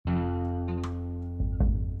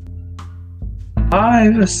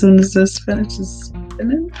live as soon as this finishes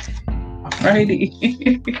spinning. Alrighty.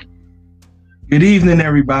 Good evening,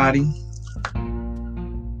 everybody.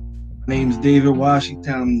 My name is David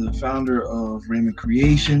Washington. I'm the founder of Raymond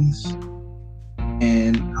Creations,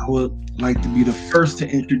 and I would like to be the first to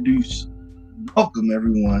welcome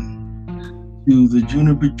everyone to the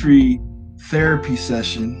Juniper Tree therapy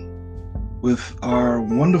session with our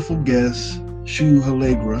wonderful guest, Shu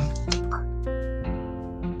Halegra.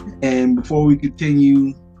 And before we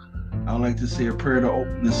continue, I'd like to say a prayer to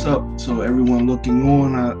open this up. So everyone looking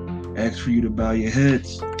on, I ask for you to bow your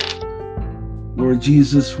heads. Lord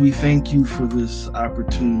Jesus, we thank you for this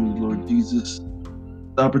opportunity, Lord Jesus,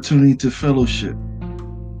 the opportunity to fellowship,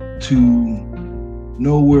 to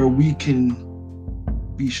know where we can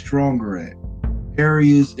be stronger at,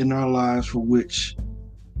 areas in our lives for which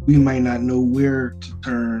we might not know where to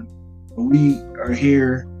turn, but we are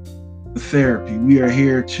here for therapy. We are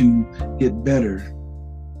here to get better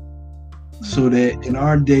so that in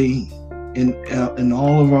our day, in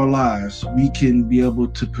all of our lives, we can be able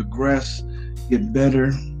to progress, get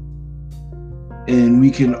better, and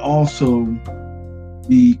we can also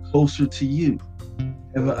be closer to you,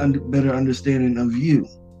 have a better understanding of you,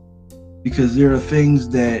 because there are things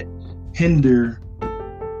that hinder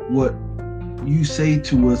what you say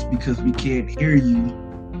to us because we can't hear you,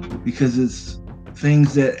 because it's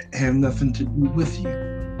things that have nothing to do with you,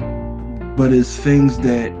 but it's things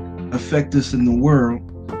that affect us in the world.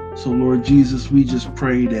 So Lord Jesus, we just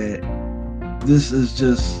pray that this is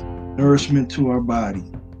just nourishment to our body,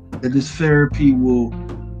 that this therapy will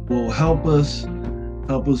help us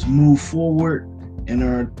move forward in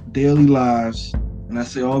our daily lives. And I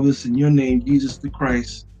say all this in your name, Jesus the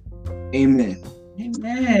Christ. Amen.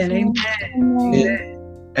 Amen. Amen.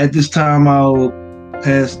 At this time, I'll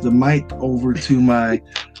pass the mic over to my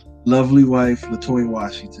lovely wife, LaToya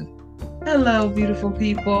Washington. Hello, beautiful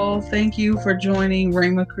people. Thank you for joining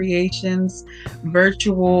Raymond Creations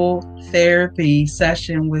virtual therapy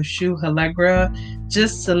session with Shu Halegra.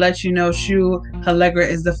 Just to let you know, Shu Halegra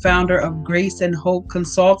is the founder of Grace and Hope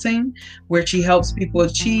Consulting, where she helps people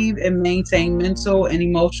achieve and maintain mental and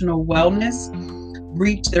emotional wellness,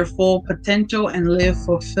 reach their full potential, and live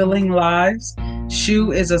fulfilling lives.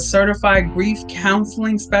 Shu is a certified grief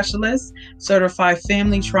counseling specialist, certified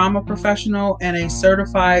family trauma professional, and a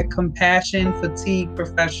certified compassion fatigue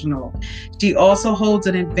professional. She also holds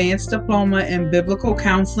an advanced diploma in biblical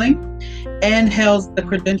counseling and holds the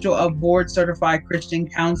credential of board certified Christian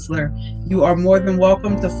counselor. You are more than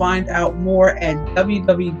welcome to find out more at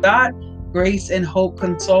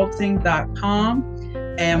www.graceandhopeconsulting.com.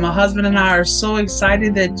 And my husband and I are so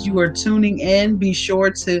excited that you are tuning in. Be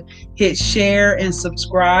sure to hit share and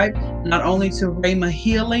subscribe, not only to Rhema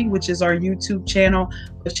Healing, which is our YouTube channel,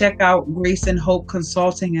 but check out Grace and Hope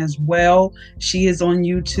Consulting as well. She is on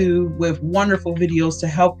YouTube with wonderful videos to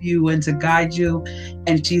help you and to guide you.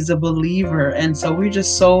 And she's a believer. And so we're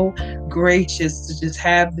just so gracious to just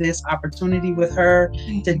have this opportunity with her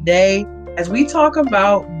today as we talk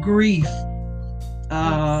about grief.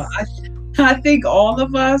 I think all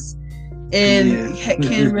of us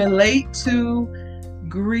can relate to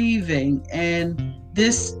grieving, and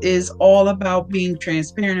this is all about being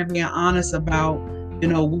transparent and being honest about,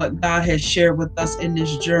 what God has shared with us in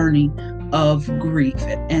this journey of grief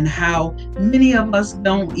and how many of us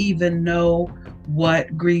don't even know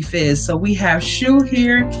what grief is. So we have Shu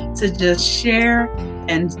here to just share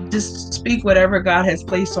and just speak whatever God has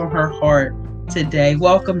placed on her heart today.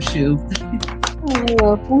 Welcome, Shu.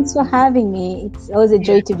 Hello, thanks for having me. It's always a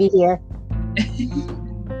joy to be here.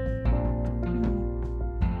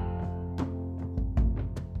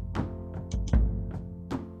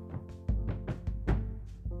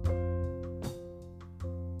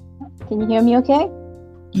 Can you hear me okay?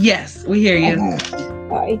 Yes, we hear you.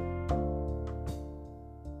 Sorry.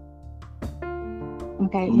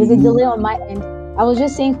 Okay, there's a delay on my end. I was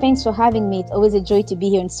just saying thanks for having me. It's always a joy to be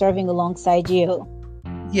here and serving alongside you.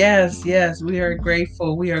 Yes, we are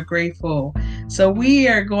grateful. We are grateful. So we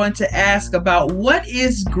are going to ask about what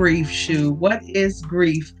is grief, Shu? What is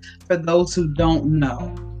grief for those who don't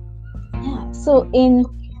know? Yeah. So in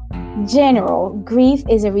general, grief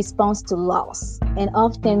is a response to loss. And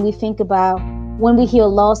often we think about when we hear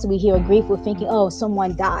loss, we hear grief, we're thinking, oh,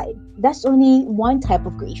 someone died. That's only one type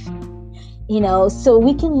of grief. So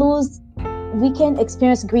we can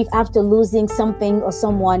experience grief after losing something or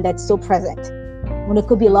someone that's so present. When it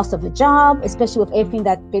could be loss of a job, especially with everything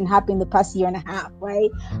that's been happening the past year and a half,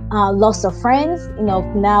 right? Loss of friends, now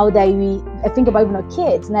that I think about even our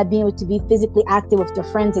kids, not being able to be physically active with their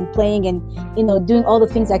friends and playing and, doing all the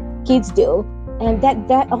things that kids do. and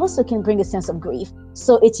that also can bring a sense of grief.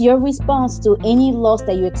 So it's your response to any loss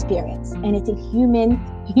that you experience, and it's a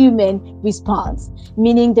human response,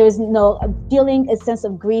 meaning there's no feeling a sense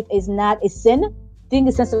of grief is not a sin. Feeling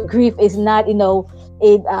a sense of grief is not,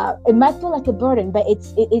 it might feel like a burden, but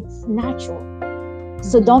it's natural.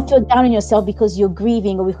 So don't feel down on yourself because you're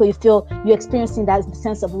grieving or because you feel you're experiencing that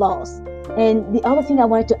sense of loss. And the other thing I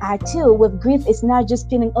wanted to add too with grief is not just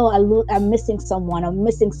feeling, oh, I'm missing someone, I'm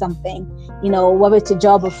missing something, whether it's a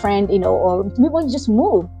job, a friend, or maybe when you just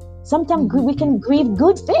move. Sometimes we can grieve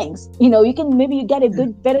good things. Maybe you get a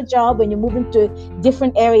better job when you move into a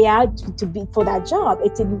different area to be for that job.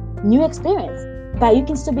 It's a new experience, but you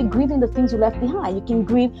can still be grieving the things you left behind. You can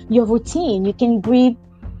grieve your routine. You can grieve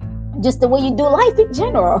just the way you do life in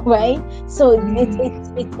general, right? So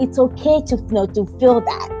it's okay to feel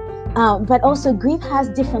that. But also grief has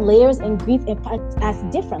different layers and grief impacts us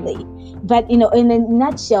differently. But in a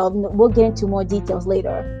nutshell, we'll get into more details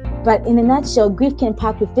later. But in a nutshell, grief can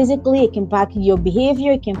impact you physically, it can impact your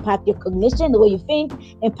behavior, it can impact your cognition, the way you think,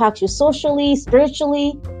 impact you socially,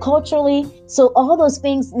 spiritually, culturally. So all those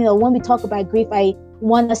things, when we talk about grief, I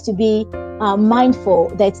want us to be mindful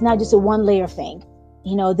that it's not just a one layer thing.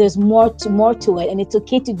 There's more to it, and it's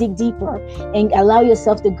okay to dig deeper and allow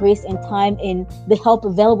yourself the grace and time and the help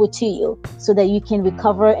available to you so that you can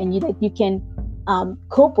recover and you can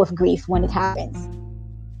cope with grief when it happens.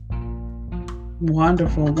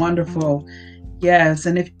 Wonderful. Yes,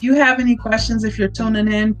 and if you have any questions, if you're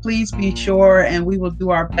tuning in, please be sure, and we will do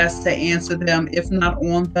our best to answer them, if not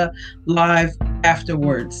on the live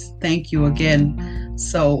afterwards. Thank you again.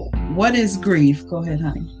 So what is grief? Go ahead,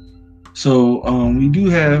 honey. So we do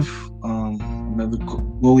have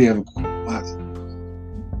we have a lot.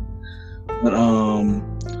 But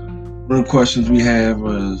one of the questions we have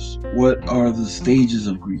was, what are the stages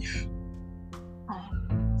of grief?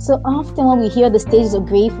 So often when we hear the stages of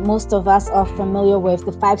grief, most of us are familiar with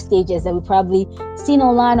the 5 stages that we probably seen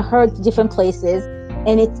online, heard different places.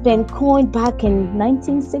 And it's been coined back in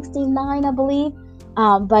 1969, I believe,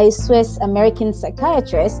 by a Swiss American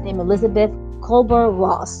psychiatrist named Elizabeth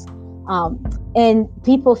Kolber-Ross. And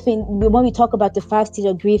people think when we talk about the 5 stages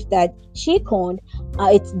of grief that she coined,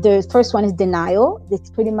 it's the first one is denial. It's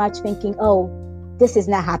pretty much thinking, oh, this is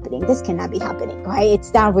not happening. This cannot be happening, right?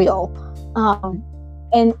 It's not real.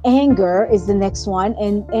 And anger is the next one.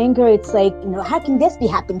 And anger, it's like, how can this be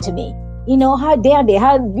happening to me? How dare they?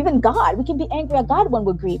 How even God? We can be angry at God when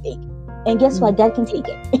we're grieving. And guess what? God can take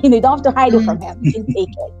it. You don't have to hide it from him. He can take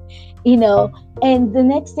it. And the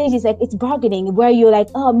next stage is like, it's bargaining, where you're like,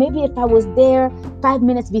 oh, maybe if I was there 5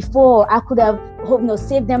 minutes before, I could have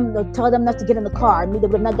saved them, tell them not to get in the car. Maybe they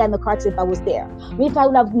would have not gotten in the car if I was there. Maybe if I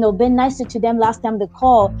would have been nicer to them last time they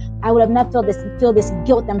called, I would have not feel this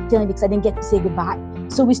guilt I'm feeling because I didn't get to say goodbye.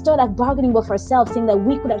 So we start like bargaining with ourselves, saying that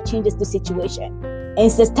we could have changed the situation. And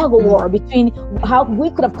it's this tug of war between how we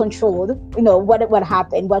could have controlled, what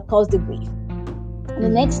happened, what caused the grief. And the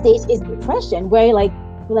next stage is depression, where you're like,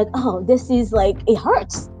 oh, this is like, it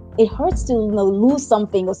hurts. It hurts to lose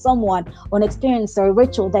something or someone or an experience or a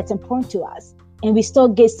ritual that's important to us. And we still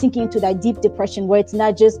get sinking into that deep depression where it's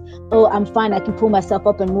not just, oh, I'm fine, I can pull myself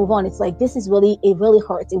up and move on. It's like, it really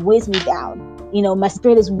hurts. It weighs me down. My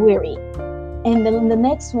spirit is weary. And then the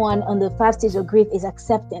next one on the 5 stages of grief is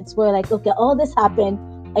acceptance, where like, okay, all this happened.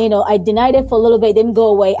 I denied it for a little bit, it didn't go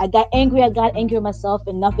away. I got angry with myself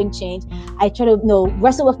and nothing changed. I try to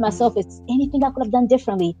wrestle with myself. It's anything I could have done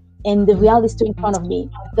differently. And the reality is still in front of me.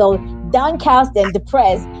 I felt downcast and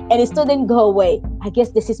depressed, and it still didn't go away. I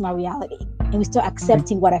guess this is my reality. And we start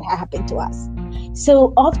accepting what had happened to us.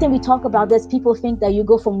 So often we talk about this, people think that you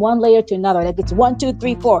go from one layer to another, like it's 1, 2,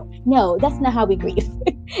 3, 4. No, that's not how we grieve.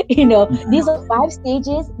 These are 5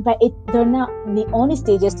 stages, but they're not the only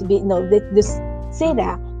stages to be, just say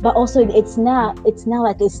that. But also it's not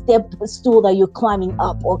like a step stool that you're climbing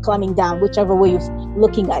up or climbing down, whichever way you're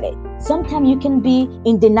looking at it. Sometimes you can be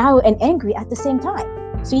in denial and angry at the same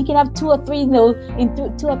time. So you can have 2 or 3, in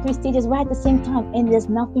 2 or 3 stages right at the same time, and there's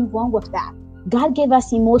nothing wrong with that. God gave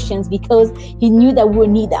us emotions because he knew that we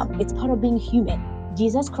would need them. It's part of being human.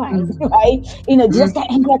 Jesus Christ, right? Jesus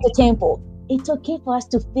got angry at the temple. It's okay for us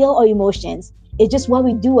to feel our emotions. It's just what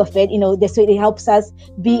we do with it, so it helps us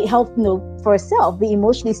for ourselves, be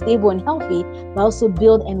emotionally stable and healthy, but also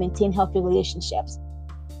build and maintain healthy relationships.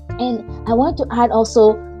 And I want to add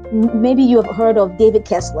also, maybe you have heard of David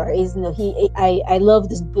Kessler. I love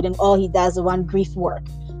this dude and all he does around grief work.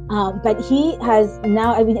 But he has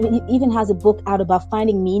now, he even has a book out about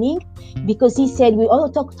finding meaning, because he said we all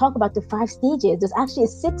talk about the 5 stages. There's actually a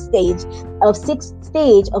 6th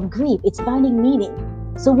stage of grief. It's finding meaning.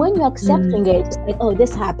 So when you're accepting it, it's like, oh,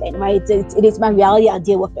 this happened, right? It is my reality. I'll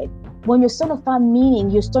deal with it. When you're starting to find meaning,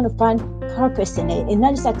 you're starting to find purpose in it, and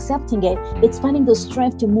not just accepting it, it's finding the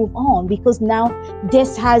strength to move on, because now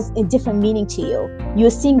this has a different meaning to you. You're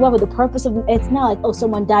seeing what the purpose of it. It's not like, oh,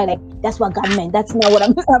 someone died, like that's what God meant. That's not what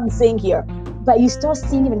I'm saying here. But you start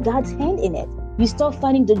seeing even God's hand in it. You start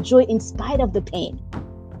finding the joy in spite of the pain.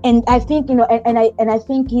 And I think, and I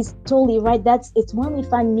think he's totally right. It's when we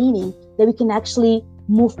find meaning that we can actually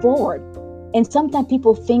move forward. And sometimes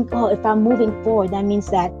people think, oh, if I'm moving forward, that means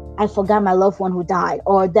that I forgot my loved one who died,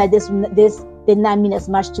 or that this did not mean as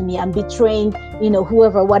much to me. I'm betraying,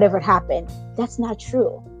 whoever, whatever happened. That's not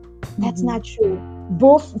true. That's not true.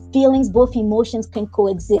 Both feelings, both emotions can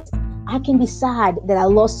coexist. I can be sad that I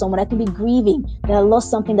lost someone. I can be grieving that I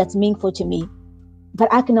lost something that's meaningful to me.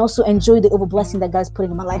 But I can also enjoy the over blessing that God's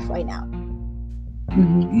putting in my life right now.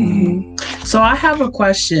 So I have a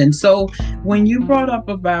question. So when you brought up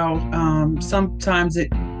about sometimes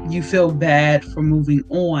you feel bad for moving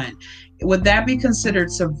on, would that be considered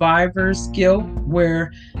survivor's guilt,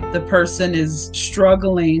 where the person is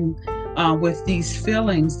struggling with these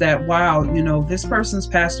feelings that, wow, this person's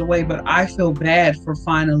passed away, but I feel bad for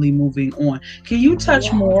finally moving on? Can you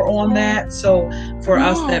touch more on that? So for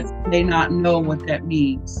us that may not know what that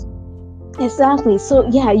means. Exactly. So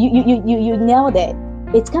yeah, you nailed it.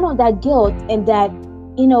 It's kind of that guilt, and that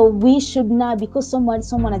we should not, because someone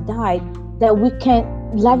had died, that we can't,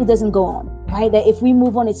 life doesn't go on, right? That if we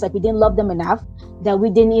move on, it's like we didn't love them enough, that we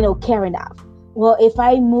didn't care enough. Well, if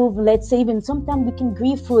I move, let's say, even sometimes we can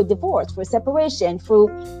grieve through a divorce, for a separation, through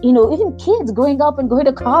even kids growing up and going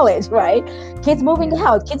to college, right? Kids moving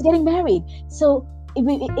out, kids getting married. So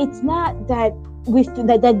it's not that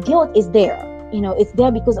that guilt is there. It's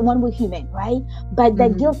there because, one, we're human, right? But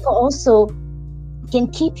that guilt also can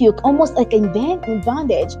keep you almost like in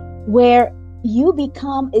bondage, where you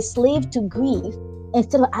become a slave to grief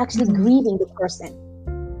instead of actually grieving the person.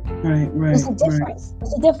 Right. There's a difference.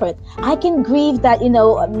 There's a difference. I can grieve that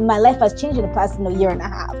my life has changed in the past year and a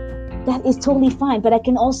half. That is totally fine. But I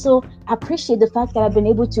can also appreciate the fact that I've been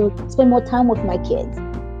able to spend more time with my kids.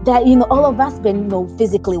 That all of us been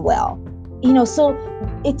physically well. So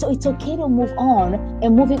it's okay to move on,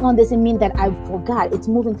 and moving on doesn't mean that I forgot. It's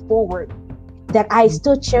moving forward, that I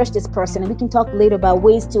still cherish this person, and we can talk later about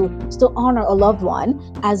ways to still honor a loved one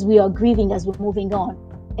as we are grieving, as we're moving on.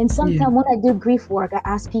 And sometimes when I do grief work, I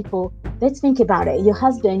ask people, let's think about it. Your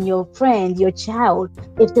husband, your friend, your child,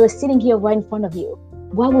 if they were sitting here right in front of you,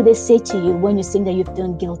 what would they say to you when you're saying that you're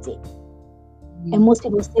feeling guilty? And most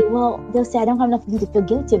people say, well, they'll say, I don't have nothing to feel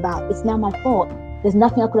guilty about. It's not my fault. There's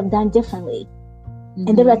nothing I could have done differently.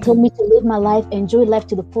 And they told me to live my life, enjoy life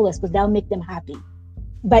to the fullest, because that'll make them happy.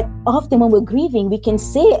 But often when we're grieving, we can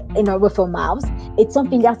say it with our mouths. It's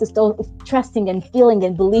something else to start trusting and feeling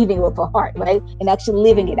and believing with our heart, right? And actually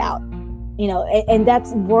living it out. And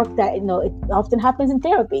that's work that it often happens in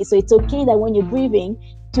therapy. So it's okay that when you're grieving,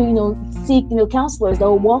 to seek counselors that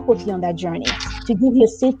will walk with you on that journey, to give you a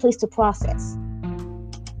safe place to process.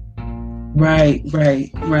 Right.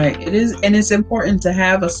 It is, and it's important to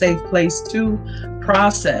have a safe place to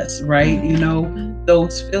process, right?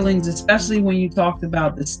 Those feelings, especially when you talked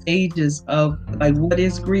about the stages of like what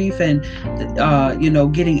is grief, and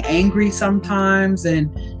getting angry sometimes, and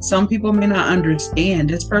some people may not understand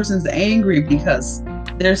this person's angry because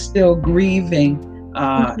they're still grieving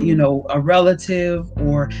a relative,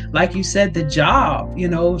 or like you said, the job,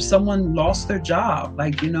 someone lost their job,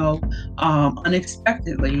 like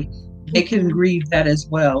unexpectedly. They can grieve that as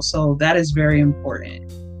well. So that is very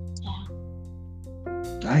important.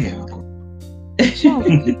 I have a question.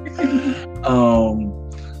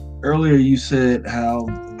 Earlier you said how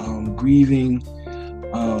grieving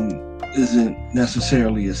isn't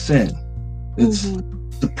necessarily a sin. It's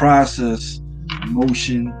the process,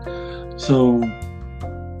 emotion. So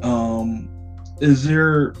is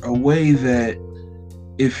there a way that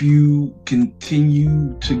if you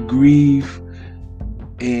continue to grieve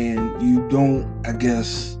and you don't, I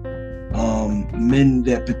guess, mend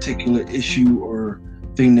that particular issue or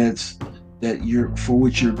thing for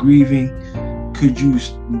which you're grieving, could you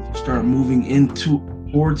start moving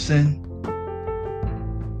towards sin?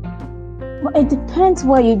 Well, it depends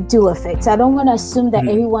what you do with it. So I don't want to assume that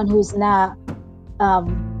everyone who's not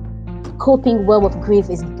coping well with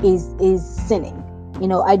grief is sinning.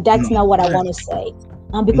 That's not what I want to say.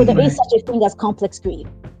 Because there is such a thing as complex grief.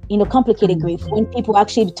 Complicated grief, when people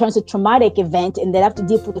actually turns a traumatic event and they have to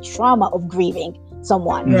deal with the trauma of grieving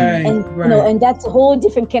someone, and that's a whole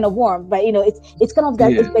different can of worm. But it's kind of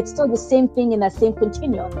that, it's still the same thing in that same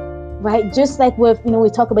continuum, right? Just like with we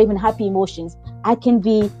talk about even happy emotions, I can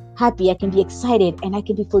be happy, I can be excited, and I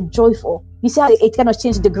can be feel joyful. You see how it kind of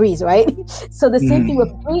changed degrees, right? So the same thing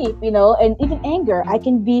with grief, and even anger. I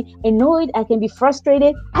can be annoyed, I can be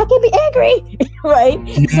frustrated, I can be angry, right?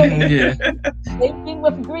 So Yeah. same thing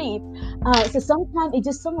with grief. So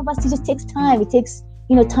sometimes some of us, it just takes time. It takes,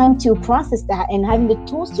 time to process that and having the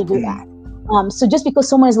tools to do that. So just because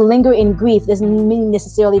someone is lingering in grief doesn't mean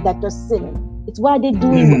necessarily that they're sinning. It's what are they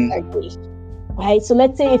doing with their grief, right? So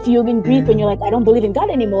let's say if you're in grief and you're like, I don't believe in God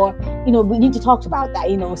anymore, we need to talk about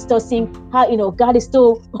that, still seeing how, God is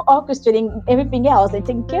still orchestrating everything else and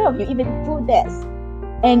taking care of you, even through this.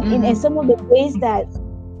 And some of the ways that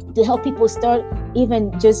to help people start,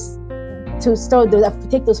 even just to start to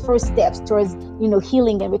take those first steps towards,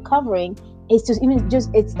 healing and recovering, is to even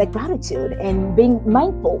it's like gratitude and being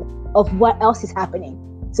mindful of what else is happening.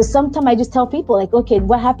 So sometimes I just tell people like, okay,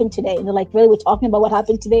 what happened today? And they're like, really, we're talking about what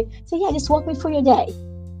happened today? So yeah, just walk me through your day.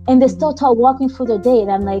 And they still talk walking through their day.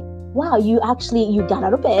 And I'm like, wow, you got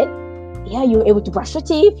out of bed. Yeah, you were able to brush your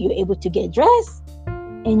teeth. You were able to get dressed.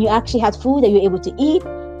 And you actually had food that you were able to eat.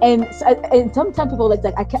 And sometimes people are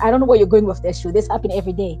like, I don't know where you're going with this, Shu. This happened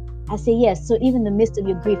every day. I say, yes. So even in the midst of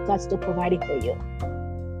your grief, God's still providing for you.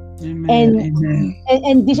 Amen.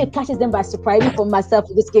 And DJ catches them by surprise. For myself,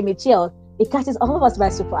 it just gave me chills. It catches all of us by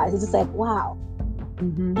surprise. It's just like, wow.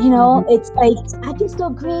 It's like I can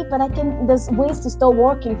still grieve, but there's ways to still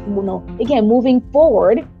working, again, moving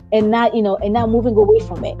forward and not moving away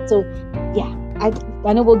from it. So yeah,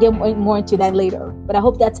 I know we'll get more into that later, but I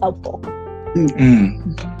hope that's helpful.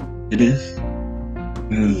 It is.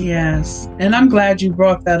 Yes. And I'm glad you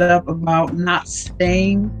brought that up about not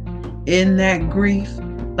staying in that grief.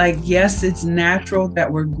 Like, yes, it's natural that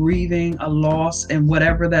we're grieving a loss and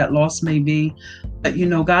whatever that loss may be. But,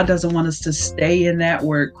 God doesn't want us to stay in that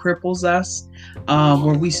where it cripples us,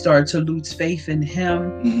 where we start to lose faith in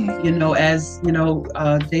Him. As,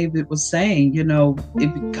 David was saying,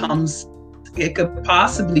 it could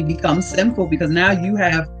possibly become sinful because now you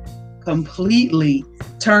have completely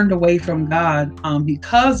turned away from God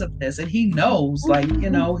because of this. And He knows,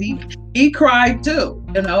 he cried too,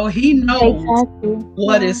 He knows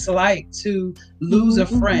what it's like to lose a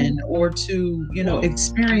friend or to,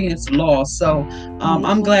 experience loss. So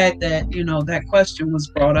I'm glad that, that question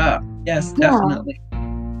was brought up. Yes, definitely.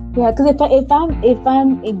 Yeah, because if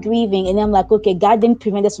I'm grieving and I'm like, okay, God didn't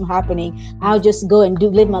prevent this from happening, I'll just go and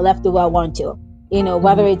live my life the way I want to,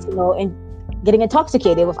 whether it's, and getting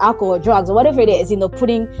intoxicated with alcohol or drugs or whatever it is,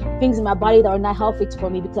 putting things in my body that are not healthy for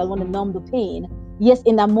me because I want to numb the pain. Yes,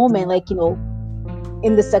 in that moment,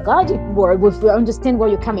 in the psychology world, we understand where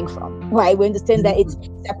you're coming from, right? We understand that it's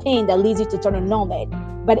a pain that leads you to try to numb it.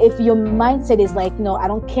 But if your mindset is like, no, I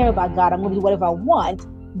don't care about God, I'm going to do whatever I want,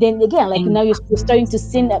 then again, now you're starting to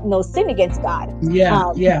sin against God.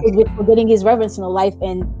 We're forgetting His reverence in our life,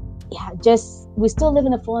 and we still live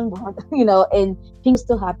in a fallen world, and things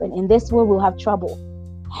still happen. In this world, we'll have trouble,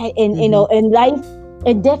 and and life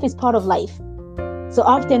and death is part of life. So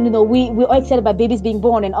often, we're all excited about babies being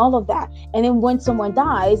born and all of that, and then when someone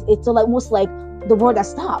dies, it's almost like the world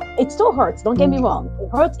has stopped. It still hurts. Don't get me wrong. It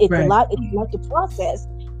hurts. It's a lot. It's a lot to process,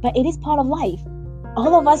 but it is part of life.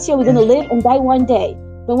 All of us here, we're going to live and die one day.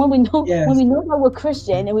 But when we know that we're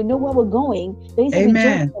Christian and we know where we're going, there is a rejoicing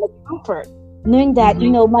and a comfort, knowing that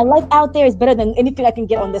my life out there is better than anything I can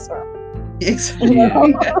get on this earth. Exactly.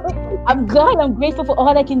 I'm glad, I'm grateful for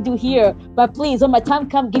all I can do here, but please, when my time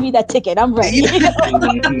comes, give me that ticket. I'm ready.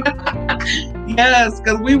 Yes,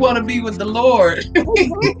 because we want to be with the Lord.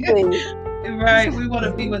 Exactly. Right, we want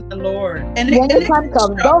to be with the Lord. And when the time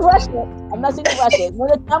comes, don't rush it. I'm not saying to rush it. When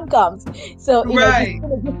the time comes, so in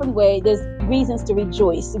a different way, there's reasons to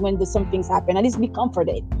rejoice when some things happen. At least be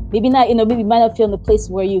comforted. Maybe not, maybe you might not feel in a place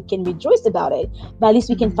where you can rejoice about it, but at least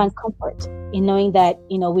we can find comfort in knowing that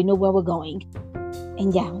we know where we're going.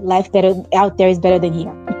 And life out there is better than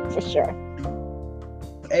here, for sure.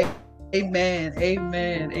 Amen.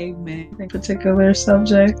 Any particular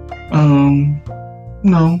subject?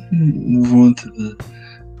 No, move on to the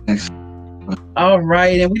next. All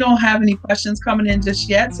right, and we don't have any questions coming in just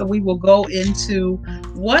yet, so we will go into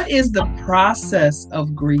what is the process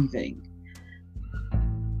of grieving.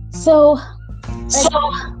 So it's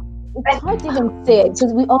hard to even say it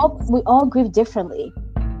because we all grieve differently,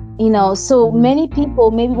 So many people,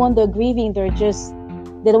 maybe when they're grieving, they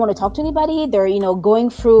don't want to talk to anybody. They're going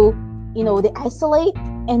through, they isolate,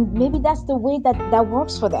 and maybe that's the way that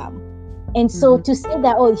works for them. And so to say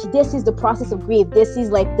that, this is the process of grief, this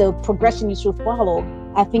is like the progression you should follow,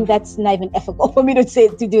 I think that's not even ethical for me to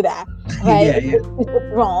do that, right?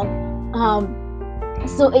 It's wrong.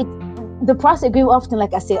 So the process of grief often,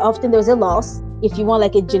 like I say, often there's a loss, if you want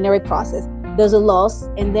like a generic process. there's a loss,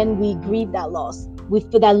 and then we grieve that loss. We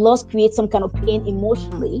feel that loss creates some kind of pain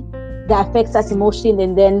emotionally that affects us emotionally,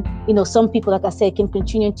 and then some people, like I said, can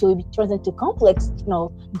continue to, it turns into complex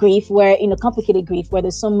grief, where complicated grief, where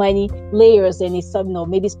there's so many layers, and it's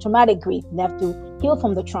maybe it's traumatic grief. They have to heal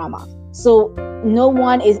from the trauma. So no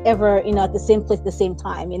one is ever at the same place at the same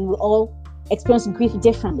time, and we all experience grief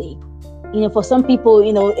differently. For some people,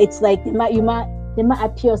 it's like they might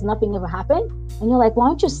appear as nothing ever happened, and you're like, well,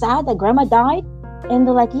 aren't you sad that grandma died? And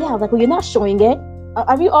they're like, yeah. Like, well, you're not showing it.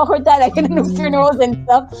 Have you all heard that, like, in funerals and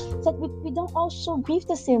stuff? It's like we don't all show grief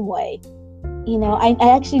the same way. I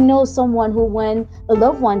actually know someone who, when a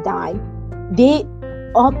loved one died, they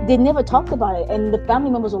never talked about it, and the family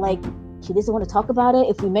members were like, she doesn't want to talk about it.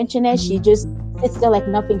 If we mention it, she just sits there like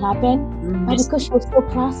nothing happened. But because she was still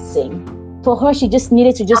processing. For her, she just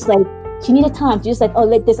needed to she needed time to just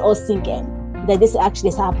let this all sink in, that this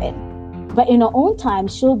actually has happened. But in her own time,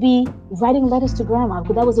 she'll be writing letters to grandma,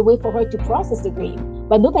 because that was a way for her to process the grief.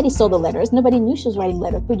 But nobody saw the letters. Nobody knew she was writing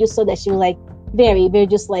letters. We just saw that she was very, very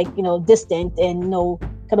just distant and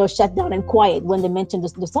kind of shut down and quiet when they mentioned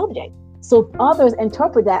the subject. So others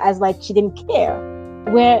interpret that as she didn't care,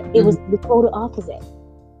 where it was the total opposite.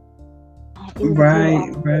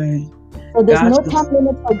 Right. So there's no time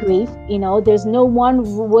limit for grief. There's no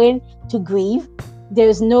one way to grieve.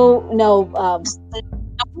 There's no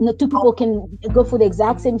two people can go through the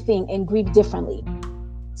exact same thing and grieve differently.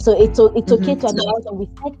 So it's okay to acknowledge and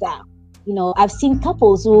respect that. I've seen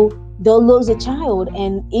couples who they'll lose a child,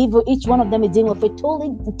 and each one of them is dealing with a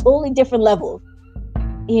totally different level.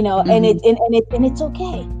 And it's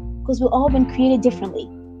okay, because we've all been created differently.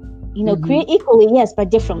 Create equally, yes, but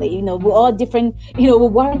differently. We're all different. We're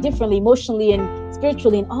wired differently, emotionally and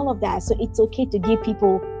spiritually, and all of that. So it's okay to give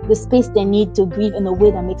people the space they need to grieve in a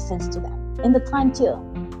way that makes sense to them, and the time too.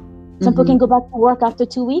 Some people can go back to work after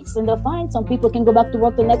 2 weeks and they're fine. Some people can go back to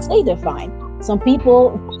work the next day, they're fine. Some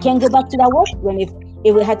people can't go back to that work when if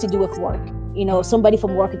it had to do with work. Somebody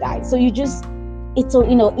from work died. So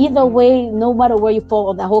either way, no matter where you fall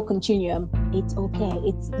on that whole continuum, it's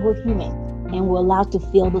okay. We're human, and we're allowed to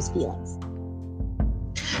feel those feelings.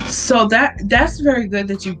 So that's very good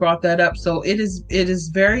that you brought that up. So it is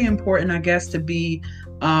very important, I guess, to be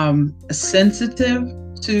sensitive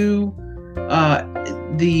to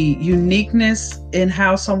the uniqueness in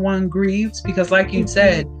how someone grieves, because like you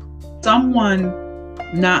said, someone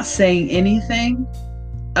not saying anything,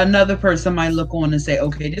 another person might look on and say,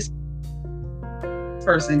 okay, this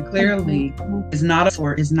person clearly is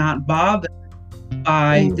not bothered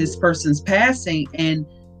by this person's passing, and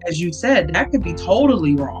as you said, that could be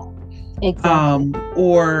totally wrong. Exactly.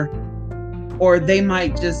 Or they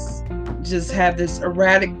might just have this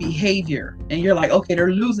erratic behavior, and you're like, okay,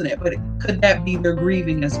 they're losing it, but could that be their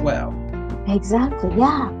grieving as well? Exactly.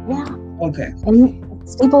 Yeah. Okay. And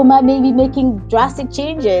people might maybe making drastic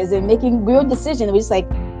changes and making weird decisions. We're just like,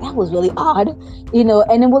 that was really odd, and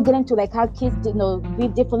then we'll get into how kids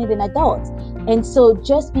grieve differently than adults. And so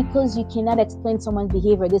just because you cannot explain someone's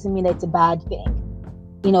behavior doesn't mean that it's a bad thing.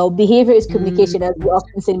 Behavior is communication, as we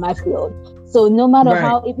often say in my field. So no matter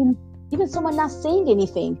how, even someone not saying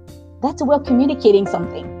anything, that's a way of communicating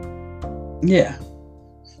something. Yeah.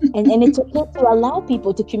 and it's okay to allow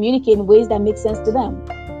people to communicate in ways that make sense to them.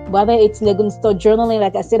 Whether it's they're going to start journaling,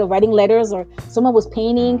 like I said, or writing letters, or someone was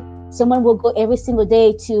painting. Someone will go every single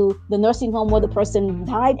day to the nursing home where the person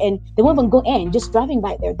died, and they won't even go in, just driving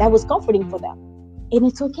by there. That was comforting for them. And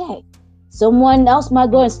it's okay. Someone else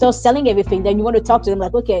might go and start selling everything. Then you want to talk to them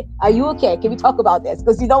like, okay, are you okay? Can we talk about this?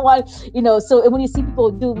 Because you don't want, so when you see people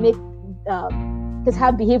do make, because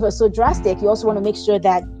have behavior so drastic, you also want to make sure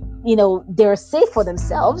that, they're safe for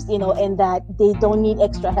themselves, and that they don't need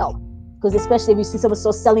extra help. Because especially if you see someone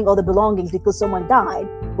start selling all the belongings because someone died,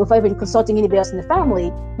 without even consulting anybody else in the family,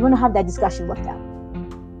 you want to have that discussion with them.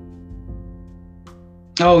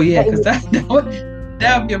 Oh yeah, because that would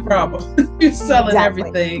be a problem. You're selling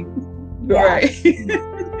everything. Yeah. Right.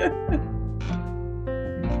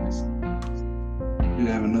 We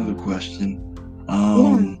have another question.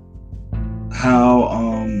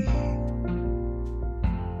 How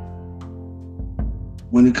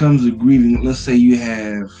when it comes to grieving, let's say you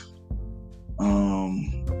have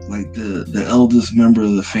like the eldest member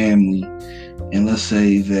of the family, and let's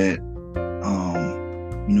say that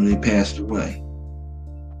they passed away,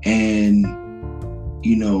 and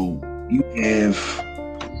you have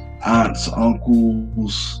aunts,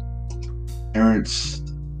 uncles, parents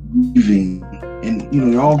grieving, and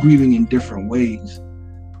they're all grieving in different ways.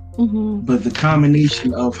 But the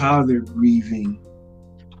combination of how they're grieving,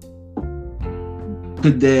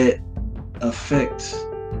 could that affect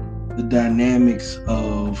the dynamics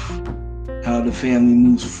of how the family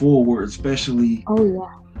moves forward, especially Oh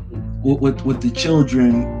yeah. with the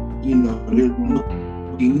children. You know, they're Mhm.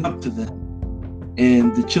 looking up to them,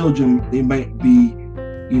 and the children, they might be,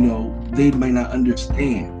 you know, they might not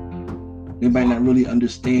understand. They might Yeah. not really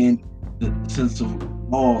understand the sense of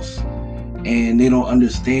loss, and they don't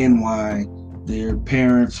understand why their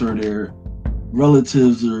parents or their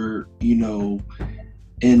relatives are, you know,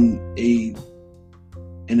 in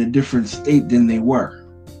a different state than they were,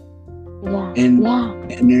 Yeah. and Yeah.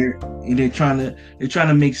 they're trying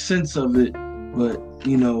to make sense of it. But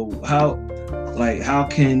you know how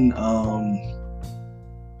can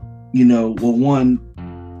you know, well, one,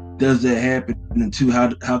 does that happen, and two,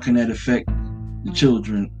 how can that affect the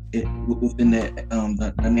children within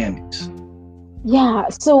that dynamics? Yeah.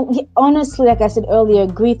 So honestly, like I said earlier,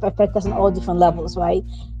 grief affects us on all different levels, right?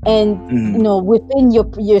 And Mm-hmm. within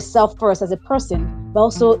yourself first as a person, but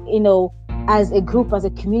also as a group, as a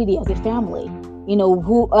community, as a family.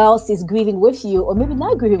 Who else is grieving with you, or maybe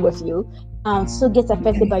not grieving with you, so gets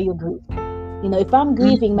affected by your grief. If I'm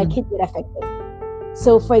grieving, my Mhm. kids get affected.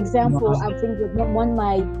 So, for example, Wow. I'm thinking when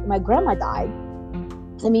my grandma died.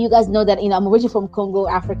 I mean, you guys know that I'm originally from Congo,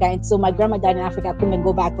 Africa, and so my grandma died in Africa. I couldn't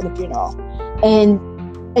go back for the funeral, and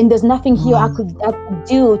there's nothing here Wow. I could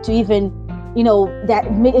do to even that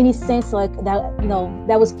made any sense, like that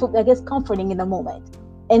that was, I guess, comforting in the moment.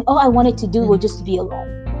 And all I wanted to do was just to be alone.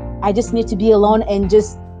 I just need to be alone and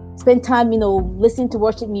just spend time listening to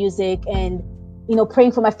worship music, and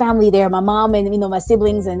praying for my family there, my mom, and my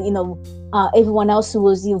siblings, and everyone else who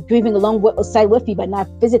was grieving alongside with me, but not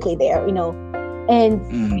physically there. And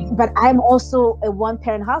Mm-hmm. but I'm also a one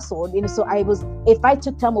parent household, so I was, if I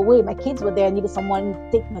took time away, my kids were there, I needed someone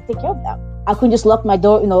to take care of them. I couldn't just lock my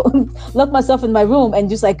door, lock myself in my room and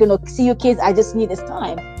just, like, see your kids. I just need this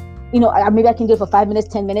time. Maybe I can do it for 5 minutes,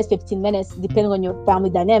 10 minutes, 15 minutes, depending on your family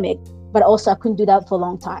dynamic. But also I couldn't do that for a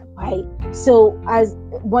long time, right? So as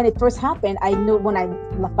when it first happened, I knew when I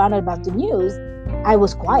found out about the news, I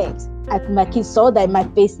was quiet. My kids saw that my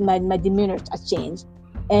face, my demeanor has changed.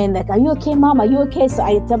 And like, are you okay, mom? Are you okay? So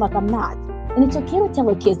I tell them, like, I'm not. And it's okay to tell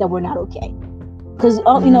the kids that we're not okay. Because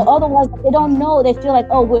Mhm. otherwise they don't know. They feel like,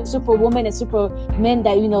 oh, we're superwoman and supermen,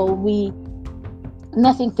 that we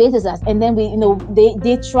nothing phases us. And then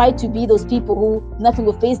they try to be those people who nothing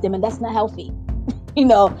will phase them, and that's not healthy. They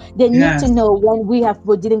need to Yes. know when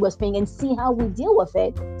we're dealing with things, and see how we deal with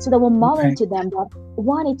it, so that we're modeling Right. to them that,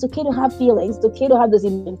 one, it's okay to have feelings, it's okay to have those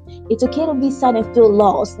emotions, it's okay to be sad and feel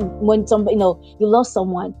lost when you lost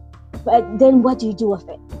someone. But then what do you do with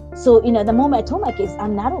it? So the moment I told my kids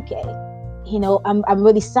I'm not okay, I'm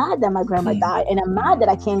really sad that my grandma Mm-hmm. died, and I'm mad that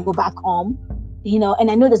I can't go back home, and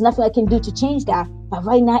I know there's nothing I can do to change that, but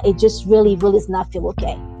right now it just really really does not feel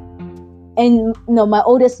okay. And my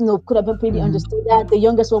oldest could have been pretty Mhm. understood that. The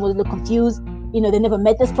youngest one was a little confused. They never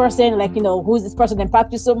met this person, like, who's this person that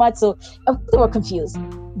impacted you so much. So of course they were confused.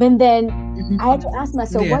 But then Mhm. I had to ask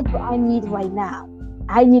myself, Yeah. what do I need right now?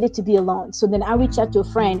 I needed to be alone. So then I reached out to a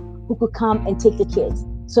friend who could come and take the kids,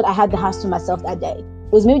 so that I had the house to myself that day.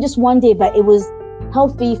 It was maybe just one day, but it was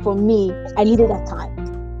healthy for me. I needed that time,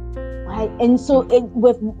 right? And so it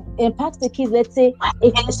with impacts the kids. Let's say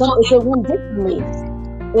if they went differently,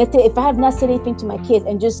 let's say if I have not said anything to my kids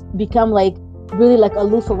and just become like really like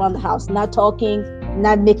aloof around the house, not talking,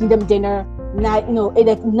 not making them dinner, not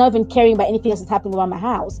like not even caring about anything else that's happening around my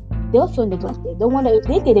house, they'll feel neglected. They wonder if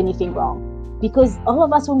they did anything wrong, because all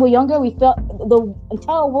of us when we're younger, we felt the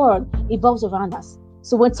entire world evolves around us.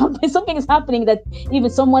 So when something is happening that even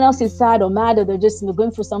someone else is sad or mad, or they're just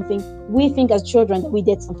going through something, we think as children that we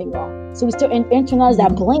did something wrong. So we still internalize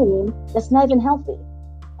that Mhm. blame. That's not even healthy,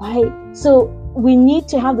 right? So we need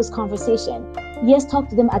to have this conversation. Yes, talk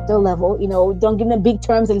to them at their level. Don't give them big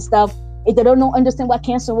terms and stuff. If they don't know, understand what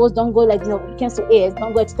cancer was, don't go like, cancer is.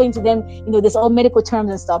 Don't go explain to them, there's all medical terms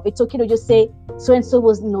and stuff. It's okay to just say so and so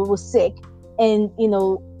was sick, and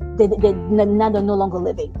now they're no longer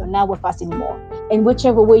living. They're not with us anymore. And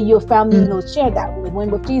whichever way your family, Mhm. share that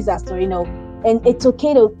when with Jesus, or and it's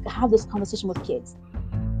okay to have this conversation with kids.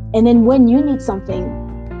 And then when you need something,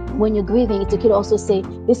 when you're grieving, it's okay to also say,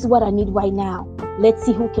 this is what I need right now. Let's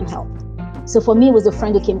see who can help. So for me, it was a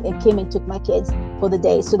friend who came and took my kids for the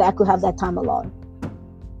day, so that I could have that time alone.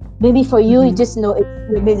 Maybe for you, you Mhm. just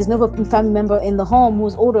maybe there's no family member in the home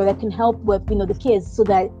who's older that can help with the kids, so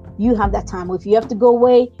that you have that time. Or if you have to go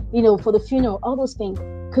away, for the funeral, all those things.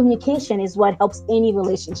 Communication is what helps any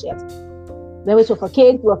relationship. Whether it's for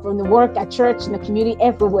kids, or from the work, at church, in the community,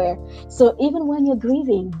 everywhere. So even when you're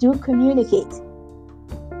grieving, do communicate.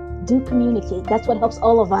 Do communicate. That's what helps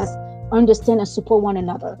all of us understand and support one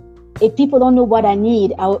another. If people don't know what I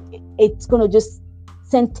need, it's gonna just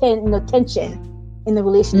tension in the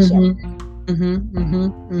relationship.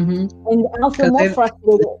 And I'll feel more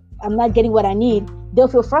frustrated. I'm not getting what I need. They'll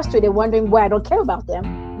feel frustrated, wondering why I don't care about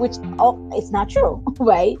them, which it's not true,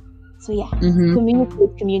 right? So yeah,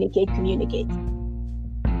 communicate.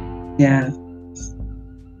 Yeah.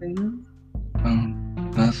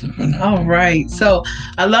 That's it for now. All right. So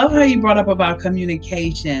I love how you brought up about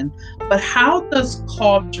communication, but how does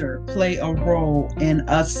culture play a role in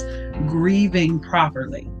us grieving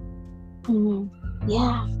properly?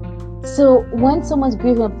 Yeah. So when someone's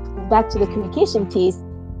grieving, back to the communication piece,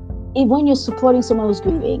 when you're supporting someone who's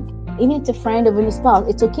grieving, even if it's a friend or even a spouse,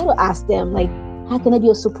 it's okay to ask them, like, how can I be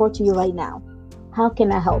of support to you right now? How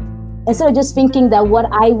can I help? Instead of just thinking that what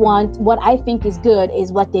I want, what I think is good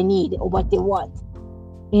is what they need or what they want.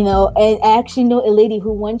 And I actually know a lady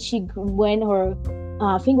who when her,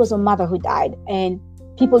 I think it was her mother who died, and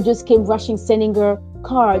people just came rushing, sending her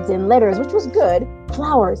cards and letters, which was good,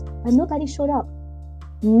 flowers, and nobody showed up.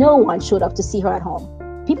 No one showed up to see her at home.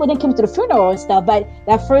 People didn't come to the funeral and stuff, but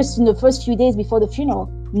that first few days before the funeral,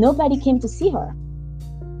 nobody came to see her.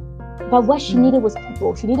 But what she needed was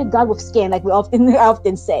people. She needed God with skin, like we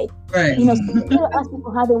often say. Right. So she asked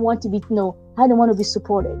people how they want to be, how they want to be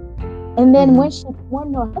supported. And then when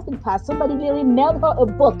her husband passed, somebody literally mailed her a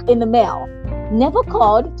book in the mail. Never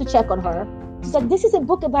called to check on her. She said, "This is a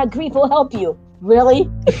book about grief. Will help you." Really?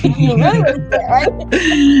 You really went there, right?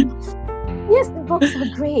 Yes, the books are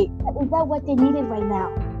great. Is that what they needed right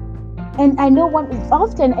now? And I know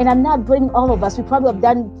often, and I'm not blaming all of us, we probably have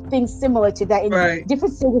done things similar to that in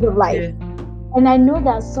different stages of life. Yeah. And I know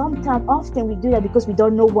that often we do that because we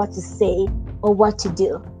don't know what to say or what to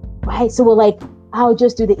do, right? So we're like, I'll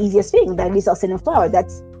just do the easiest thing. At least I'll send a flower.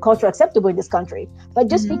 That's culture acceptable in this country. But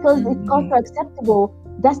just because it's culture acceptable,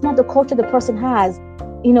 that's not the culture the person has,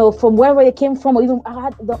 from wherever they came from or even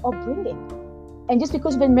the upbringing. And just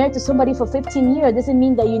because you've been married to somebody for 15 years doesn't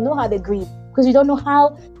mean that you know how they grieve, because you don't know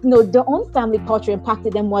how their own family culture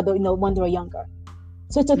impacted them when they were younger.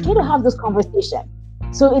 So it's okay to have this conversation.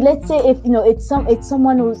 So let's say if it's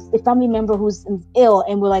someone who's a family member who's ill,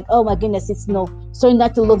 and we're like, oh my goodness, it's starting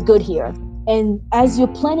not to look good here. And as you're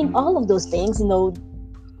planning all of those things,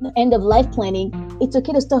 end of life planning, it's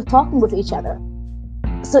okay to start talking with each other.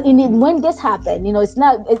 So when this happened, it's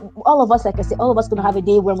not all of us, like I said, all of us going to have a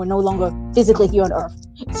day when we're no longer physically here on earth.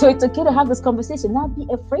 So it's okay to have this conversation, not be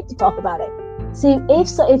afraid to talk about it. So if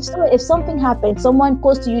something happened, someone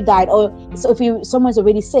close to you died, or so if someone's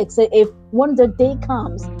already sick, so if one of the day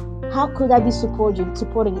comes, how could I be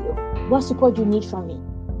supporting you? What support do you need from me?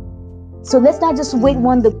 So let's not just wait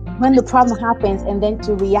when the problem happens and then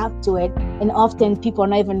to react to it. And often people are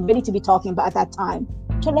not even ready to be talking about at that time.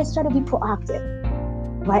 So let's try to be proactive.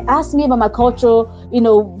 Right? Ask me about my culture,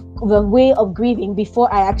 the way of grieving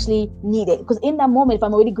before I actually need it. Because in that moment, if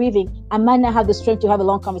I'm already grieving, I might not have the strength to have a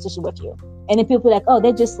long conversation with you. And then people are like, oh,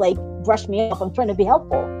 they just like brush me off. I'm trying to be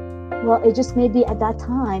helpful. Well, it just may be at that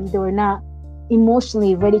time they were not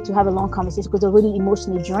emotionally ready to have a long conversation because they're really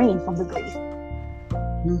emotionally drained from the grief.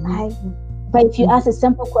 Right? But if you ask a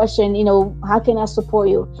simple question, how can I support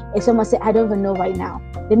you? If someone said, I don't even know right now,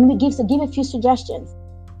 then maybe give a few suggestions.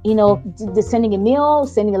 Sending a meal,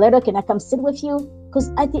 sending a letter, can I come sit with you? Because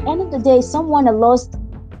at the end of the day, someone that lost,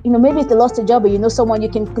 maybe if they lost a job, or someone you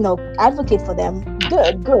can, advocate for them,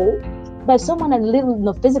 good. But if someone that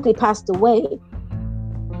physically passed away,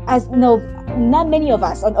 as not many of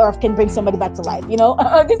us on earth can bring somebody back to life, But the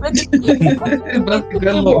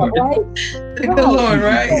good Lord, right? The good Lord,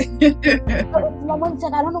 right? Someone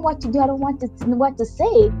said, I don't know what to do, I don't want to know what to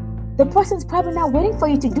say. The person's probably not waiting for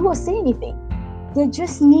you to do or say anything. They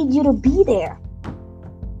just need you to be there.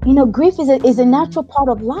 Grief is a natural part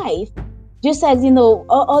of life. Just as,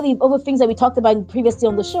 all the other things that we talked about previously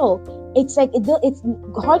on the show. It's like, it's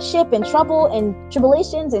hardship and trouble and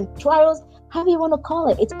tribulations and trials, however you want to call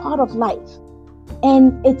it. It's part of life.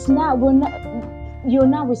 And you're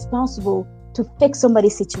not responsible to fix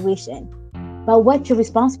somebody's situation. But what you're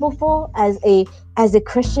responsible for as a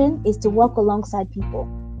Christian is to walk alongside people.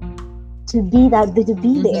 To be there.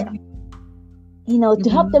 To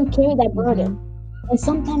help them carry that burden. And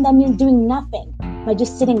sometimes that means doing nothing, but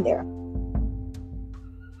just sitting there.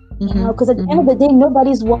 Because at the end of the day,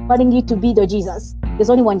 nobody's wanting you to be their Jesus. There's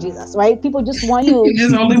only one Jesus, right? People just want you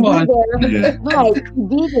There's only one. Right, to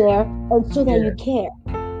be there and show that you care.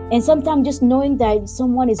 And sometimes just knowing that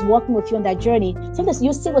someone is walking with you on that journey. Sometimes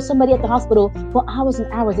you sit with somebody at the hospital for hours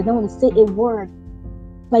and hours and don't even say a word.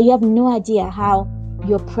 But you have no idea how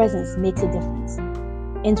your presence makes a difference.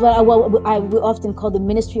 And what I will often call the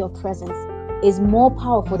ministry of presence is more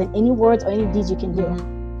powerful than any words or any deeds you can do.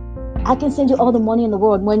 I can send you all the money in the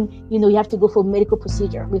world when you have to go for a medical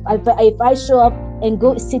procedure. If I show up and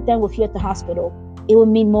go sit down with you at the hospital, it will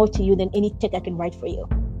mean more to you than any check I can write for you.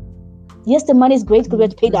 Yes, the money is great because we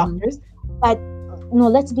have to pay doctors, but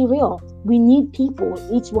let's be real. We need people,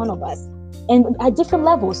 each one of us, and at different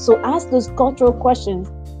levels. So ask those cultural questions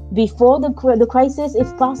before the crisis,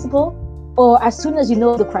 if possible, or as soon as you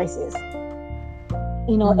know the crisis.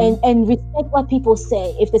 And respect what people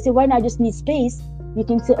say. If they say, right now I just need space, you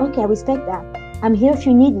can say, okay, I respect that. I'm here if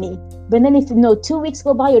you need me. But then if 2 weeks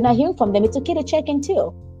go by, you're not hearing from them, it's okay to check in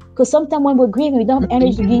too. Because sometimes when we're grieving, we don't have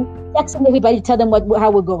energy to be texting everybody to tell them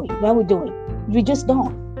how we're going, how we're doing. We just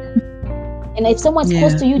don't. And if someone's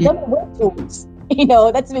close to you, don't wait 2 weeks.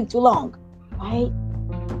 That's been too long, right?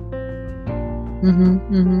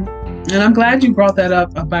 And I'm glad you brought that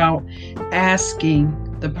up about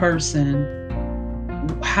asking the person,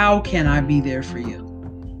 how can I be there for you?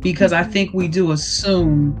 Because I think we do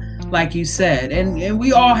assume, like you said, and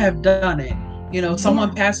we all have done it.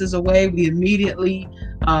 Someone passes away, we immediately,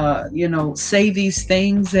 say these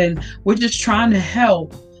things, and we're just trying to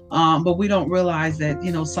help. But we don't realize that,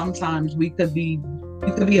 sometimes we could be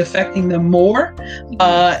affecting them more,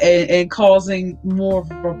 and causing more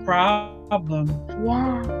of a problem.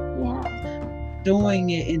 Yeah. Doing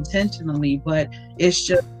it intentionally, but it's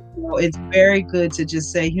just, it's very good to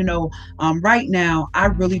just say, right now, I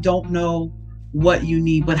really don't know what you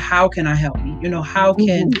need, but how can I help you? How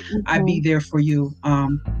can I be there for you?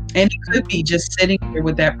 And it could be just sitting there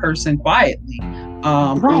with that person quietly,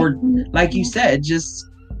 or like you said, just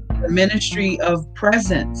the ministry of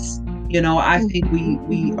presence. I think we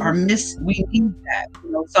need that.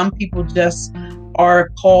 Some people just are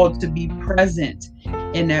called to be present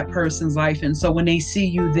in that person's life, and so when they see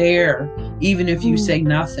you there, even if you say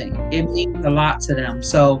nothing, it means a lot to them.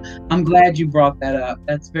 So I'm glad you brought that up.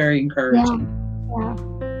 That's very encouraging. Yeah.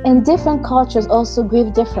 And different cultures also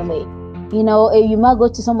grieve differently. You might go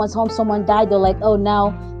to someone's home, someone died, they're like, oh,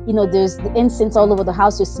 now there's the incense all over the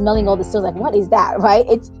house, you're smelling all the stuff, like, what is that, right?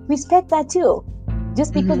 It's respect that too.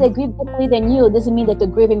 Just because they grieve differently than you doesn't mean that they're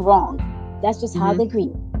grieving wrong. That's just how they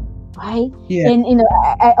grieve, right? Yeah. And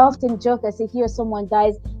I often joke, I say, here someone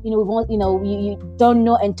dies, we won't, you don't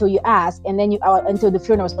know until you ask, and then until the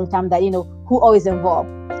funeral sometimes, that who always involved.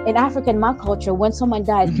 In African, my culture, when someone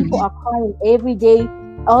dies, people are crying every day,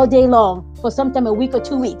 all day long, for sometime a week or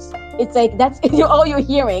 2 weeks. It's like, that's all you're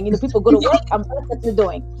hearing. People go to work, I'm glad that they're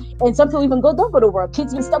doing. And some people even don't go to work.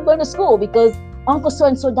 Kids even stop going to school because Uncle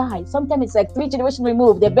so-and-so died. Sometimes it's like 3 generations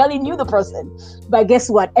removed. They barely knew the person. But guess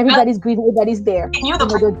what? Everybody's grieving, everybody's there.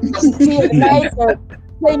 They're nice, or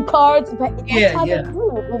playing cards. But that's how they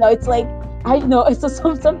grieve. It's like,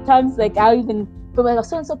 so sometimes, like, I even, but like,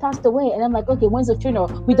 so-and-so passed away, and I'm like, okay, when's the funeral?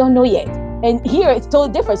 We don't know yet. And here it's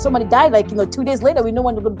totally different. Somebody died, like, 2 days later, we know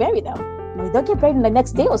when to go bury them. They'll get buried in the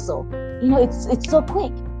next day or so. It's so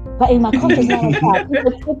quick. But in my culture, it's not like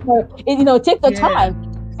that. People take their time.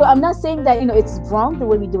 So I'm not saying that it's wrong the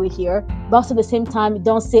way we do it here, but also at the same time,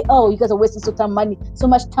 don't say, oh, you guys are wasting so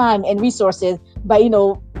much time and resources by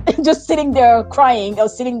just sitting there crying or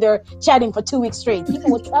sitting there chatting for 2 weeks straight.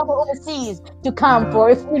 People will travel overseas to come for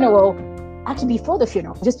a funeral, actually before the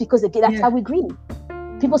funeral, just because that's how we grieve.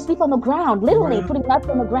 People sleep on the ground, literally putting mats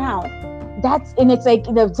on the ground. It's like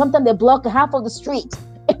sometimes they block half of the street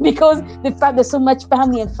because the fact there's so much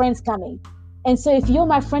family and friends coming. And so if you're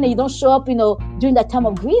my friend and you don't show up, during that time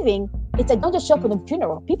of grieving, it's like, don't just show up at the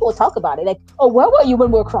funeral. People will talk about it. Like, oh, where were you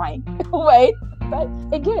when we were crying? Right? But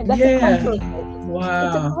again, that's a cultural thing.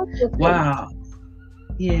 Wow.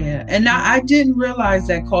 Yeah. And I didn't realize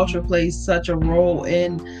that culture plays such a role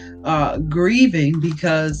in grieving,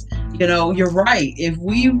 because, you're right. If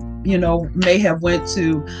we, may have went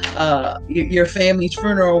to your family's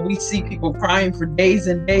funeral, we see people crying for days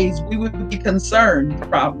and days, we would be concerned,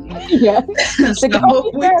 probably. Yeah. So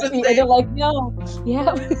and they're like, no.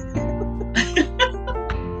 Yeah.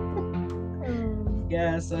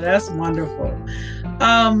 Yeah, so that's wonderful.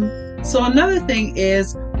 So another thing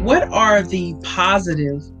is, what are the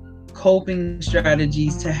positive coping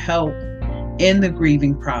strategies to help in the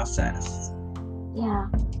grieving process? Yeah.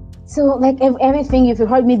 So, like everything, if you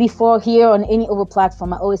heard me before here on any other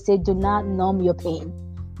platform, I always say, do not numb your pain.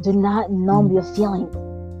 Do not numb your feelings,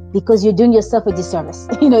 because you're doing yourself a disservice.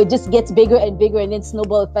 It just gets bigger and bigger, and then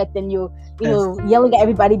snowball effect, and you're, yelling at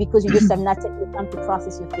everybody because you just have not taken the time to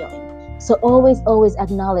process your feeling. So always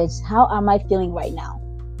acknowledge, how am I feeling right now?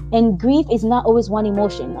 And grief is not always one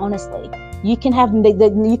emotion, honestly. You can have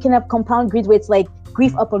compound grief where it's like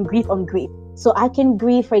grief upon grief on grief. So I can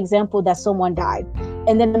grieve, for example, that someone died,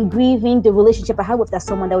 and then I'm grieving the relationship I had with that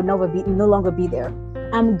someone that would no longer be there.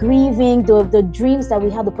 I'm grieving the dreams that we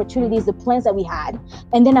had, the opportunities, the plans that we had.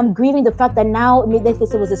 And then I'm grieving the fact that now, maybe if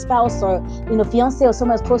it was a spouse or, fiance or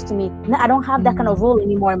someone else close to me, now I don't have that kind of role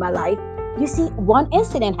anymore in my life. You see, one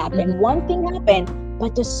incident happened, one thing happened,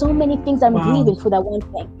 but there's so many things I'm grieving for that one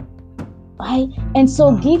thing. Right? And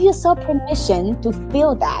so give yourself permission to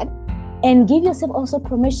feel that, and give yourself also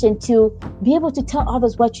permission to be able to tell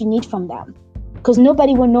others what you need from them, because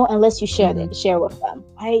nobody will know unless you share with them,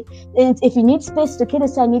 right? And if you need space, the kid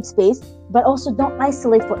inside needs space, but also don't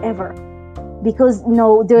isolate forever, because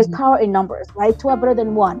there's power in numbers, right? 2 are better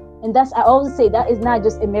than 1, and that's, I always say, that is not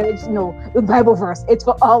just a marriage, a Bible verse. It's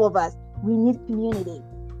for all of us. We need community.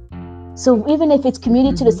 So even if it's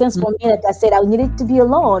community to the sense for me, like I said, I needed to be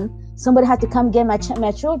alone. Somebody had to come get my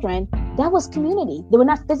children. That was community. They were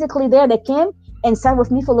not physically there. They came and sat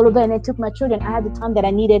with me for a little bit, and they took my children. I had the time that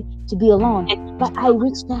I needed to be alone, but I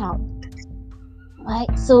reached out. Right?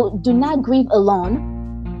 So do not grieve alone.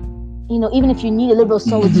 Even if you need a little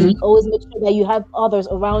solitude, always make sure that you have others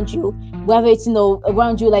around you, whether it's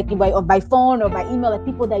around you, like by phone or by email, like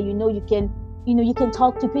people that you can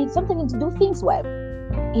talk to, something to do things with.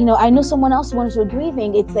 I know someone else, when she was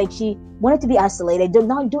grieving, it's like she wanted to be isolated, did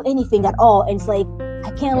not do anything at all, and it's like,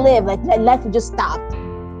 I can't live, like life just stopped.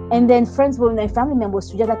 And then friends and family members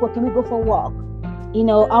suggest, like, well, can we go for a walk?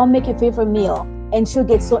 I'll make your favorite meal. And she'll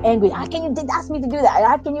get so angry. How can you ask me to do that?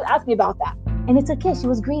 How can you ask me about that? And it's okay, she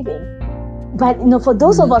was grieving. But for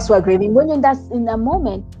those of us who are grieving, when you're in that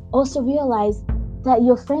moment, also realize that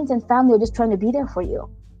your friends and family are just trying to be there for you.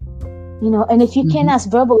 And if you can't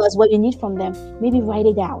verbalize what you need from them, maybe write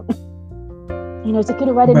it down. It's okay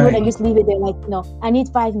to write a note and just leave it there, like, I need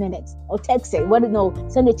 5 minutes, or text it.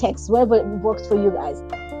 Send a text, whatever works for you guys.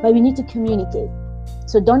 But we need to communicate.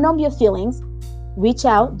 So don't numb your feelings. Reach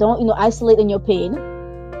out. Don't isolate in your pain.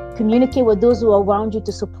 Communicate with those who are around you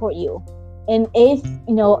to support you. And if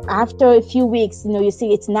after a few weeks, you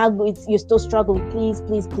see it's not good, you're still struggling, please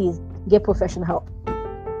get professional help.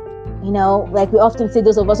 Like we often say,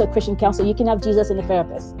 those of us who are Christian counselor, you can have Jesus and a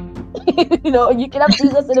therapist. You can have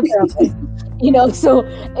Jesus and a therapist. So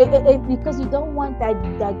because you don't want that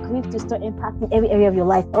grief to start impacting every area of your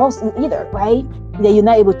life also either, right? That you're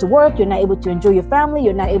not able to work, you're not able to enjoy your family,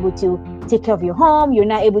 you're not able to take care of your home, you're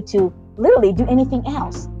not able to literally do anything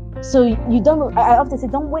else. So I often say,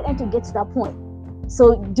 don't wait until you get to that point.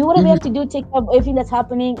 So do whatever you have to do, take care of everything that's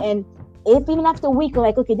happening, and if even after a week you're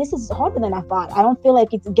like, okay, this is harder than I thought, I don't feel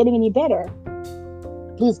like it's getting any better,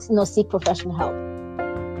 please seek professional help.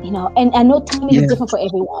 And I know timing is different for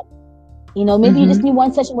everyone. Maybe you just need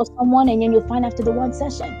one session with someone, and then you'll find after the one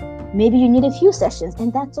session. Maybe you need a few sessions,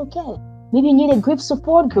 and that's okay. Maybe you need a grief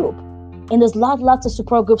support group, and there's lots of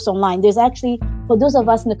support groups online. There's actually, for those of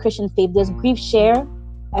us in the Christian faith, there's Grief Share,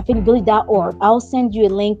 I think Billy.org. I'll send you a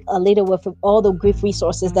link later with all the grief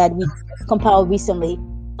resources that we compiled recently.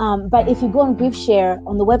 But if you go on Grief Share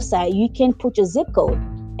on the website, you can put your zip code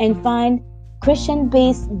and find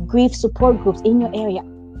Christian-based grief support groups in your area.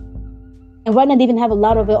 And right now they even have a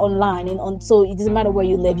lot of it online, so it doesn't matter where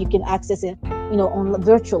you live, you can access it,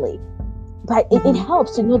 virtually. But it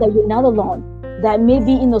helps to know that you're not alone. That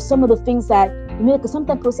maybe some of the things that because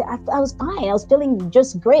sometimes people say, I was fine, I was feeling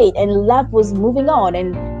just great, and life was moving on,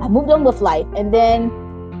 and I moved on with life, and then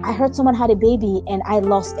I heard someone had a baby and I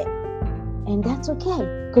lost it, and that's okay,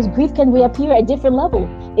 because grief can reappear at different level.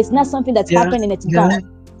 It's not something that's happened and it's gone.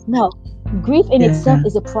 No, grief in itself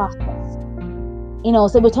is a process.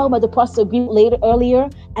 So we're talking about the process of grief earlier.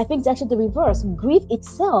 I think it's actually the reverse. Grief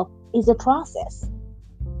itself is a process.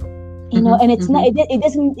 And it's not. It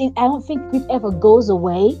doesn't. I don't think grief ever goes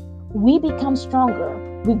away. We become stronger.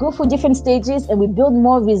 We go through different stages, and we build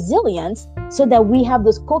more resilience so that we have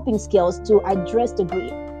those coping skills to address the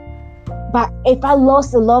grief. But if I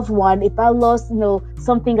lost a loved one, if I lost,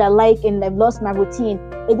 something I like, and I've lost my routine,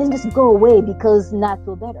 it doesn't just go away because now I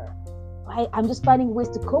feel better. Right? I'm just finding ways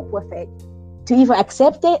to cope with it, to either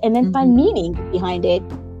accept it and then find meaning behind it,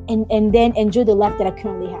 and then enjoy the life that I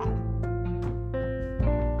currently have.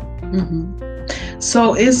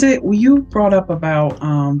 So you brought up about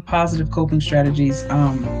positive coping strategies,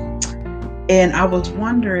 and I was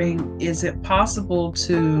wondering, is it possible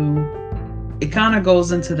it kind of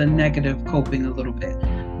goes into the negative coping a little bit,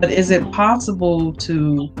 but is it possible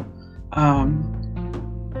to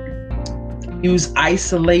use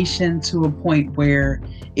isolation to a point where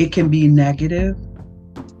it can be negative?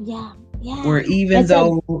 Yeah. Where even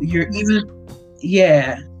though you're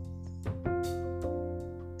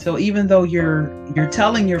So even though you're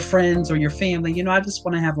telling your friends or your family, I just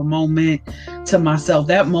want to have a moment to myself,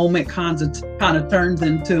 that moment kind of turns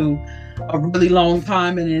into a really long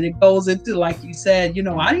time, and then it goes into, like you said,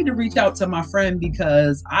 I need to reach out to my friend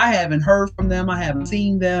because I haven't heard from them, I haven't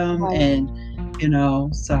seen them, Right.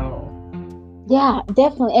 and so Yeah,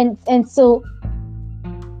 definitely. And so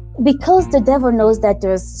because the devil knows that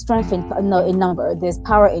there's strength in no, in number, there's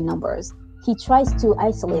power in numbers, he tries to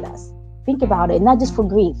isolate us. Think about it, not just for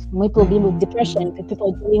grief. When people dealing with depression, when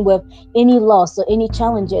people are dealing with any loss or any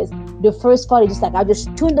challenges, the first part is just like, I'll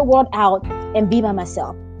just tune the world out and be by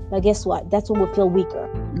myself. But guess what? That's when we feel weaker.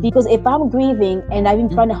 Because if I'm grieving and I've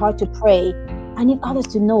been finding it hard to pray, I need others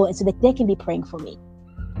to know it so that they can be praying for me.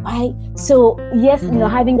 Right? So yes,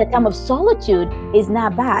 having that time of solitude is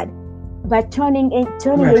not bad, but turning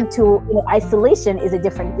Right. into isolation is a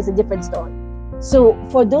different story. So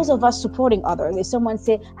for those of us supporting others, if someone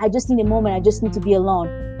say, I just need a moment, I just need to be alone,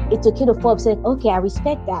 it's okay to follow up, say, okay, I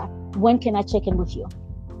respect that. When can I check in with you?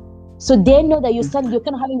 So they know that you're kind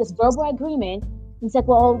of having this verbal agreement. It's like,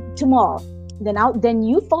 well, tomorrow. Then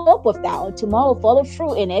you follow up with that, or tomorrow follow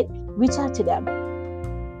through in it, reach out to them.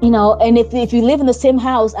 And if you live in the same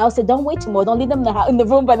house, I'll say, don't wait tomorrow. Don't leave them in the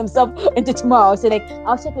room by themselves until tomorrow. So like,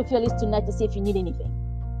 I'll check with you at least tonight to see if you need anything.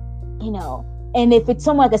 And if it's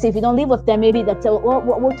someone, like I say, if you don't live with them, maybe that's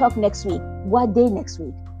we'll talk next week. What day next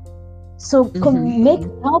week? So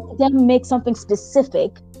help them make something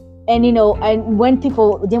specific. And when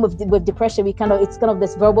people deal with depression, it's kind of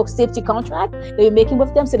this verbal safety contract that you're making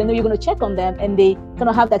with them, so they know you're going to check on them, and they kind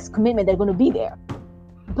of have that commitment they're going to be there.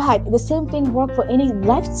 But the same thing works for any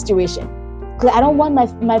life situation. Because I don't want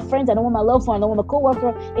my friends, I don't want my loved one, I don't want my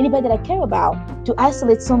coworker, anybody that I care about, to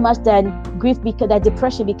isolate so much that grief, because that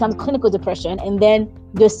depression becomes clinical depression, and then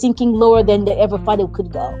they're sinking lower than they ever thought it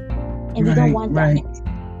could go. And we don't want that.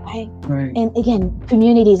 Right? And again,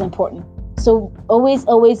 community is important. So always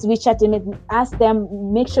reach out to them, ask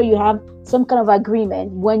them, make sure you have some kind of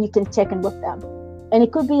agreement when you can check in with them. And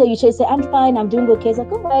it could be that you say, I'm fine, I'm doing okay. It's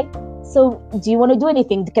like, all right. So do you want to do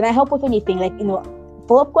anything? Can I help with anything? Like,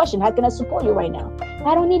 follow-up question. How can I support you right now?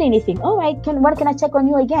 I don't need anything. All right. When can I check on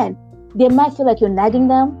you again? They might feel like you're nagging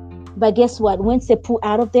them, but guess what? Once they pull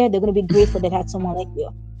out of there, they're going to be grateful that had someone like you.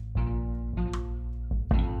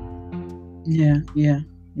 Yeah.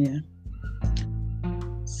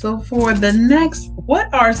 So for the next,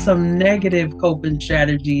 what are some negative coping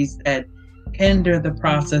strategies that hinder the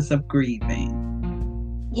process of grieving?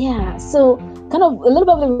 Yeah, so kind of a little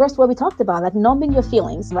bit of the reverse what we talked about, like numbing your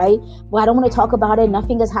feelings, right? Well, I don't want to talk about it.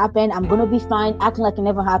 Nothing has happened. I'm going to be fine, acting like it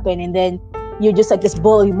never happened. And then you're just like this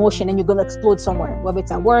ball of emotion and you're going to explode somewhere, whether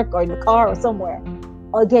it's at work or in the car or somewhere.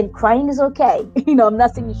 Again, crying is okay. I'm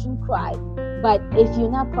not saying you shouldn't cry. But if you're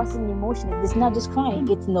not processing emotion, it's not just crying.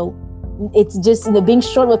 It's just being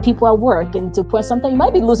short with people at work, and to point sometimes you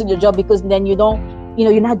might be losing your job because then you're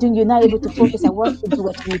not able to focus at work to do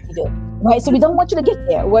what you need to do, right? So we don't want you to get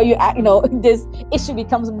there where you're at, this issue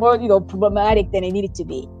becomes more problematic than it needed to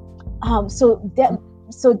be. So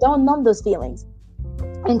don't numb those feelings.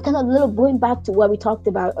 And kind of a little going back to what we talked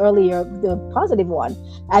about earlier, the positive one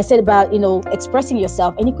I said about expressing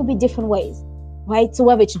yourself, and it could be different ways, right? So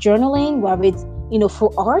whether it's journaling, whether it's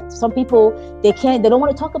for art, some people they don't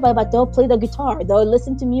want to talk about it, but they'll play the guitar, they'll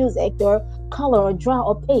listen to music, they'll color or draw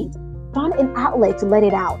or paint. Find an outlet to let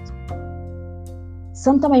it out.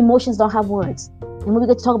 Sometimes emotions don't have words, and when we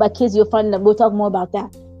get to talk about kids, you'll find that we'll talk more about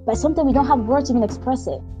that. But sometimes we don't have words to even express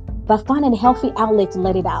it, but find a healthy outlet to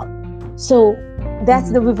let it out. So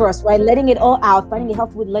that's the reverse, right? Letting it all out, finding a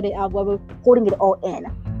healthy way to let it out, while we're holding it all in.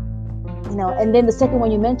 And then the second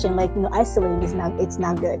one you mentioned, like isolating it's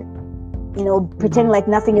not good. Pretending like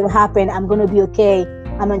nothing will happen, I'm going to be okay,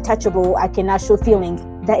 I'm untouchable, I cannot show feeling.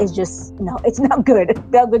 That is just, it's not good. It's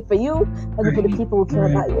not good for you, not good for the people who care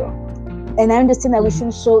about you. And I understand that we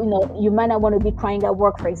shouldn't show, you might not want to be crying at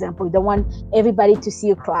work, for example. You don't want everybody to see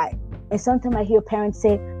you cry. And sometimes I hear parents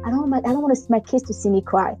say, I don't want my kids to see me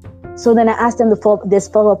cry. So then I ask them this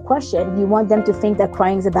follow-up question. You want them to think that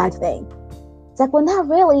crying is a bad thing? It's like, well, not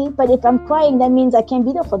really. But if I'm crying, that means I can't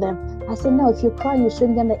be there for them. I said, no, if you're crying, you're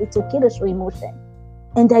showing them that it's okay to show emotion,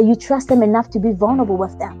 and that you trust them enough to be vulnerable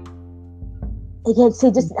with them. Again, see,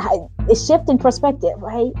 just a shift in perspective,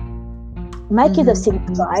 right? My kids have seen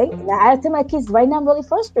me cry. I tell my kids right now, I'm really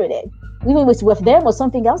frustrated, even with them or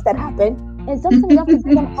something else that happened. And sometimes you have to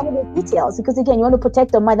give them all the details, because again, you want to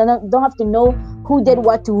protect them. They don't have to know who did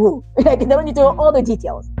what to who. Like, they don't need to know all the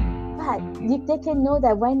details. But they can know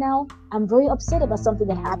that right now I'm very upset about something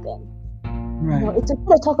that happened. Right. It's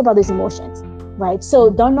okay to talk about those emotions, right? So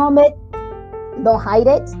don't numb it, don't hide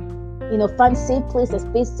it. Find safe places,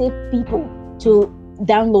 safe people to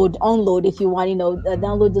unload if you want.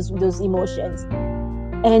 Download those emotions.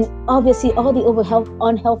 And obviously all the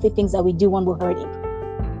unhealthy things that we do when we're hurting,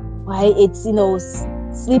 right? It's,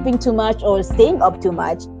 sleeping too much or staying up too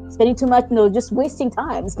much, spending too much, just wasting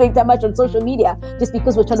time, spending that much on social media just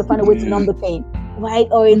because we're trying to find a way to numb the pain, right?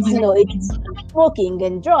 Or it's smoking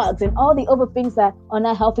and drugs and all the other things that are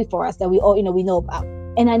not healthy for us that we all, we know about.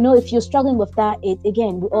 And I know if you're struggling with that,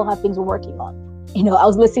 again, we all have things we're working on. I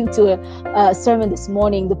was listening to a sermon this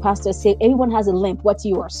morning. The pastor said, everyone has a limp. What's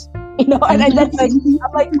yours? And that's like,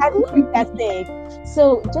 I'm like, I love that thing.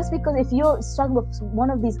 So just because if you're struggling with one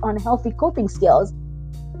of these unhealthy coping skills,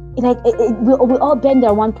 we all bend there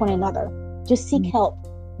at one point or another. Just seek help.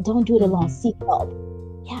 Don't do it alone. Seek help.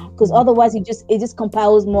 Yeah, because otherwise it just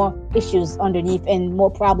compiles more issues underneath and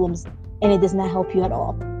more problems, and it does not help you at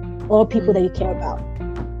all, or people that you care about.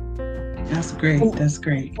 That's great. That's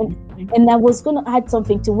great. And I was going to add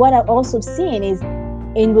something to what I've also seen is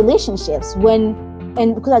in relationships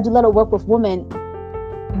and because I do a lot of work with women,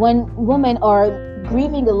 when women are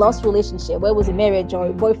grieving a lost relationship, whether it was a marriage or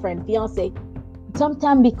a boyfriend, fiance,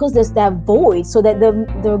 sometimes because there's that void, so that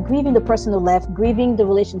they're grieving the person who left, grieving the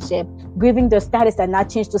relationship, grieving their status that not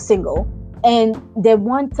changed to single, and they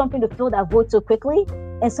want something to fill that void so quickly.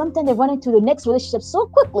 And sometimes they run into the next relationship so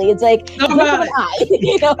quickly. It's like, Talk about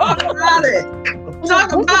it.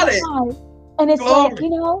 Talk about it. And it's like,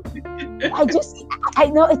 I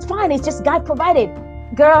know it's fine. It's just God provided.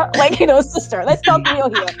 Girl, sister, let's talk real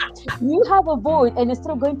here. You have a void, and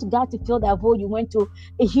instead of going to God to fill that void, you went to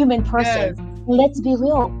a human person. Yes. Let's be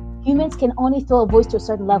real. Humans can only fill a void to a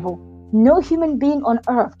certain level. No human being on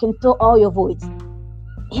earth can fill all your voids.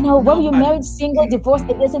 Whether you're married, single, divorced,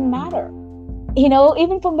 it doesn't matter.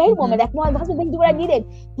 Even for married women, like, my husband didn't do what I needed.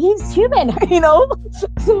 He's human,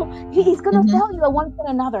 so he's going to fail you at one point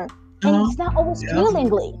or another. And it's not always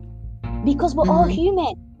willingly, because we're all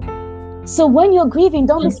human. So when you're grieving,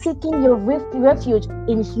 don't be seeking your refuge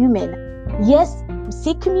in human. Yes,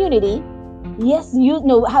 seek community. Yes,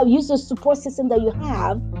 use the support system that you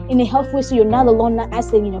have in a healthy way, so you're not alone, not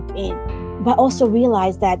isolating in your pain. But also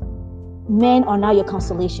realize that men are not your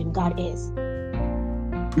consolation. God is.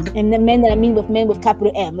 And the men that I mean with men with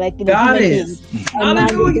capital M, like God is.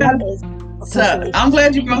 Hallelujah. God is. So, I'm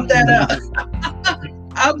glad you brought that up.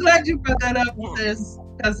 I'm glad you brought that up, sis,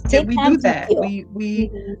 because we do that. We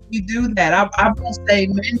do that. I won't say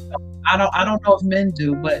men don't. I don't know if men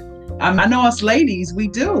do, but I know us ladies, we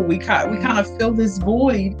do. We kind of fill this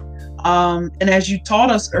void. And as you taught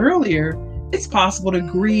us earlier, it's possible to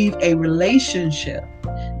grieve a relationship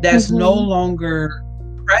that's no longer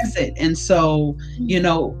present. And so,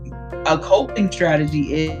 a coping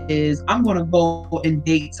strategy is I'm going to go and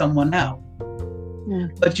date someone else.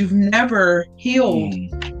 But you've never healed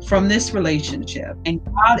from this relationship, and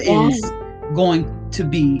God is going to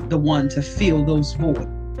be the one to fill those voids,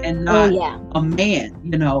 and not a man.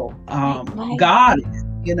 God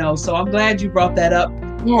is. So I'm glad you brought that up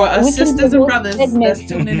for us sisters and brothers that's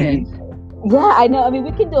tuning in. Yeah, I know. I mean,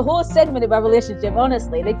 we can do a whole segment about relationship,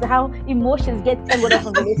 honestly. Like how emotions get tangled up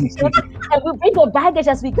in relationships. And we bring the baggage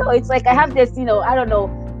as we go. It's like I have this, I don't know,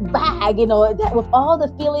 bag, that with all the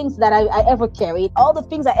feelings that I ever carried, all the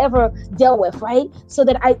things I ever dealt with, right? So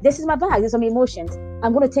that this is my bag. These are my emotions.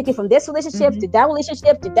 I'm going to take it from this relationship to that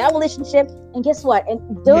relationship to that relationship. And guess what? And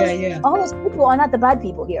all those people are not the bad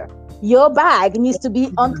people here. Your bag needs to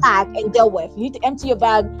be unpacked and dealt with. You need to empty your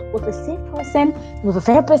bag with a safe person, with a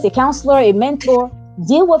therapist, a counselor, a mentor.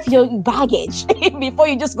 Deal with your baggage before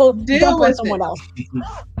you just go dump on someone else.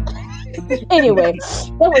 Anyway,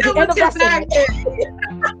 that was the end of that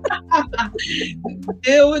segment.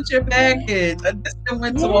 Deal with your baggage. I just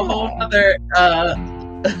went to a whole other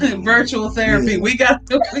virtual therapy. We have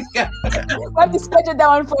to schedule that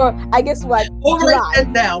one for, I guess what? We'll write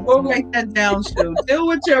that down. Shu. Deal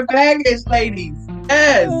with your baggage, ladies.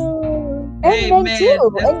 Yes. And men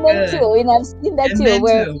too. I've seen that too.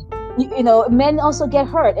 Where men also get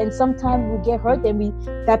hurt, and sometimes we get hurt,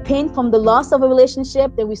 and that pain from the loss of a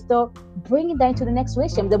relationship, then we still bringing that into the next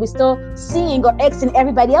relationship, that we still seeing or exing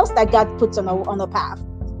everybody else that God puts on the path,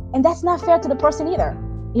 and that's not fair to the person either.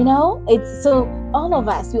 It's so all of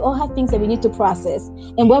us, we all have things that we need to process,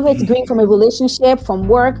 and whether it's grieving from a relationship, from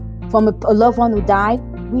work, from a loved one who died,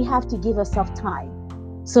 we have to give ourselves time.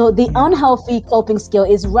 So the unhealthy coping skill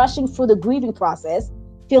is rushing through the grieving process,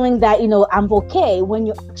 feeling that I'm okay when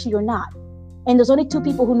you're not. And there's only two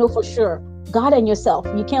people who know for sure: God and yourself.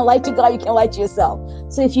 You can't lie to God, you can't lie to yourself.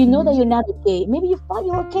 So if you know that you're not okay, maybe you thought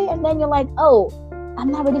you're okay, and then you're like, oh, I'm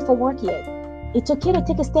not ready for work yet. It's okay to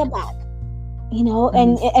take a step back.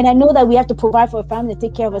 And I know that we have to provide for a family to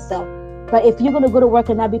take care of ourselves. But if you're going to go to work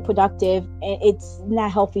and not be productive, it's not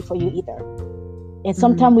healthy for you either. And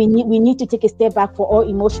sometimes we need to take a step back for our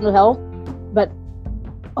emotional health. But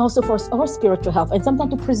also for our spiritual health, and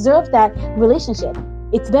sometimes to preserve that relationship.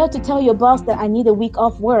 It's better to tell your boss that I need a week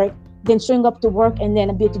off work than showing up to work and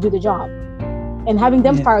then be able to do the job and having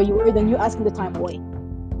them fire you rather than you asking the time away.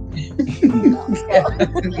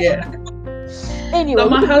 Yeah. Anyway, we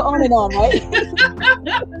can go on and on, right?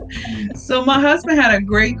 So my husband had a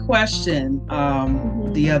great question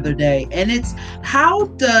the other day, and it's, how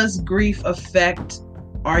does grief affect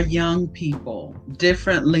our young people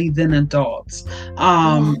differently than adults?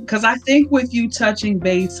 Because I think with you touching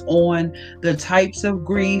base on the types of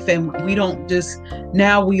grief, and we don't just,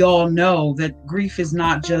 now we all know that grief is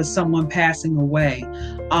not just someone passing away.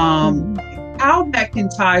 How that can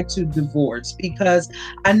tie to divorce, because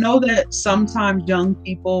I know that sometimes young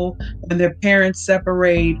people, when their parents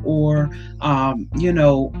separate or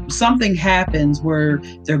something happens where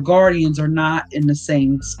their guardians are not in the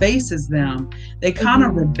same space as them, they kind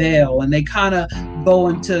of rebel and they kind of go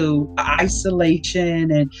into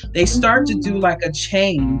isolation and they start to do like a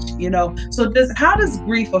change, so how does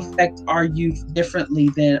grief affect our youth differently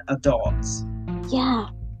than adults? Yeah.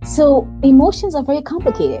 So emotions are very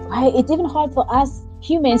complicated, right? It's even hard for us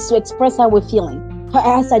humans to express how we're feeling.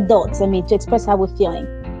 As adults, to express how we're feeling.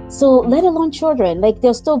 So let alone children, like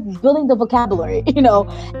they're still building the vocabulary, And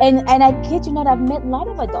I kid you not, I've met a lot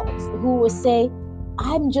of adults who will say,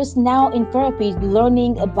 I'm just now in therapy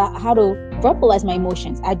learning about how to verbalize my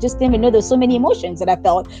emotions. I just didn't even know there's so many emotions that I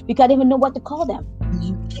felt because I didn't even know what to call them.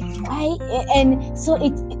 Right? And so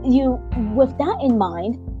with that in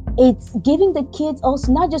mind, it's giving the kids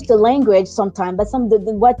also not just the language sometimes, but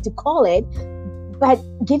the what to call it, but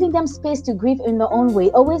giving them space to grieve in their own way.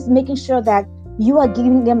 Always making sure that you are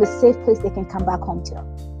giving them a safe place they can come back home to,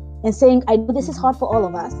 and saying, I know this is hard for all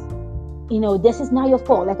of us. This is not your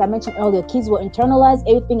fault. Like I mentioned earlier, kids will internalize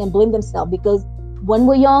everything and blame themselves because when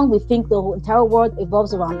we're young, we think the whole entire world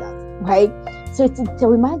evolves around us, right? So it's to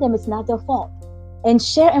remind them it's not their fault, and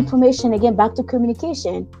share information, again, back to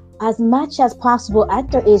communication, as much as possible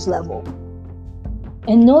at their age level,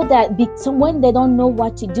 and know that when they don't know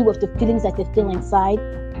what to do with the feelings that they feel inside,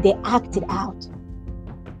 they act it out.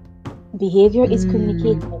 Behavior is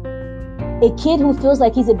communication. A kid who feels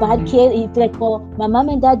like he's a bad kid, he feels like, well, my mom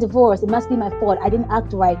and dad divorced, it must be my fault, I didn't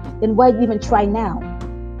act right, then why even try now?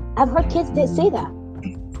 I've heard kids that say that,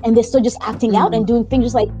 and they're still just acting out and doing things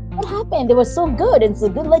just like, what happened? They were so good and so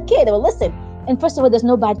good like kid. They were listen. And first of all, there's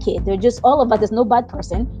no bad kid. They're just all of us. There's no bad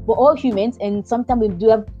person. We're all humans, and sometimes we do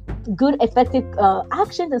have good, effective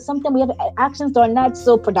actions, and sometimes we have actions that are not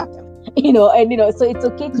so productive. So it's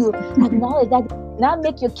okay to acknowledge that. Not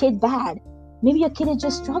make your kid bad. Maybe your kid is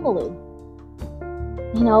just struggling.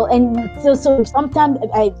 And so sometimes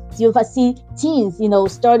I see teens,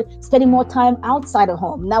 start spending more time outside of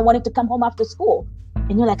home, not wanting to come home after school.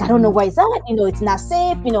 And you're like, I don't know why is that. It's not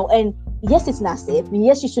safe. And yes, it's not safe.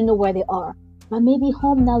 Yes, you should know where they are. But maybe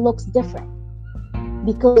home now looks different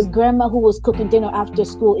because grandma who was cooking dinner after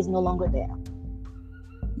school is no longer there.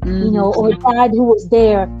 Or dad who was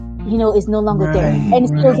there, is no longer there. And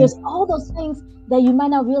so there's all those things that you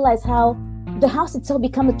might not realize how the house itself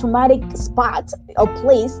becomes a traumatic spot or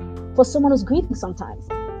place for someone who's grieving sometimes.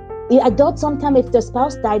 Adults, sometimes if their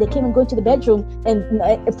spouse died, they can't even go into the bedroom and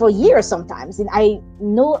for years sometimes. And I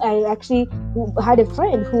know I actually had a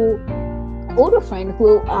friend older friend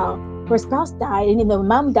who her spouse died and the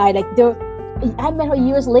mom died. I met her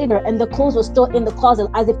years later and the clothes were still in the closet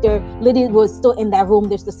as if their lady was still in that room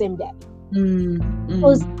just the same day.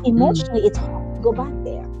 Because emotionally it's hard to go back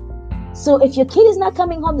there. So if your kid is not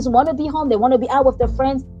coming home, doesn't want to be home, they want to be out with their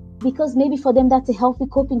friends, because maybe for them that's a healthy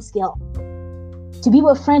coping skill. To be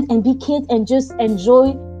with friends and be kids and just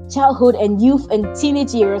enjoy childhood and youth and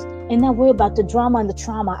teenage years and not worry about the drama and the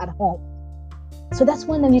trauma at home. So that's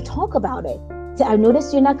when you talk about it. Say, I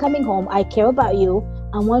noticed you're not coming home. I care about you.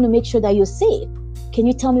 I want to make sure that you're safe. Can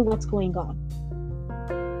you tell me what's going on?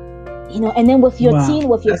 And then with your teen,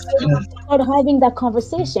 with your friends, start having that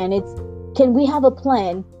conversation. It's, can we have a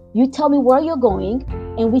plan? You tell me where you're going,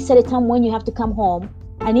 and we set a time when you have to come home.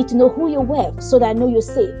 I need to know who you're with so that I know you're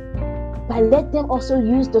safe. But let them also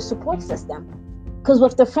use the support system. Because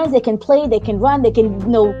with their friends, they can play, they can run, they can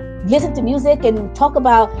listen to music and talk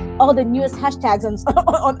about all the newest hashtags on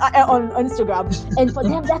Instagram. And for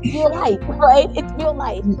them, that's real life, right? It's real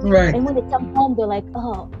life. Right. And when they come home, they're like,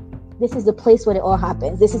 oh, this is the place where it all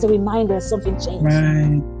happens. This is a reminder something changed.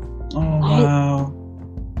 Right. Oh, right?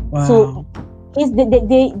 Wow. So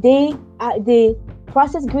they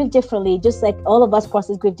process grief differently, just like all of us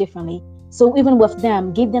process grief differently. So even with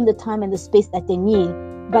them, give them the time and the space that they need.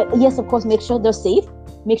 But yes, of course, make sure they're safe.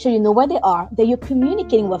 Make sure you know where they are, that you're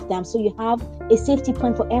communicating with them so you have a safety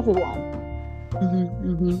plan for everyone.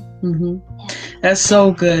 Yeah. That's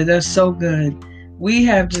so good. That's so good. We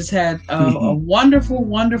have just had a wonderful,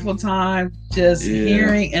 wonderful time just Yeah.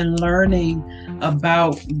 hearing and learning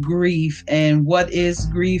about grief and what is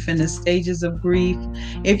grief and the stages of grief.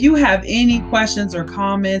 If you have any questions or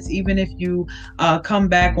comments, even if you come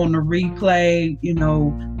back on the replay,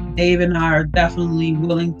 Dave and I are definitely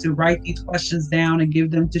willing to write these questions down and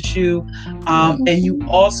give them to Shu. Yeah. And you Mhm.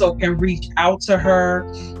 also can reach out to her.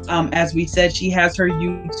 As we said, she has her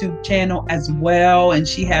YouTube channel as well, and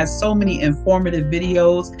she has so many informative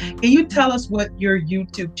videos. Can you tell us what your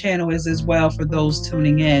YouTube channel is as well for those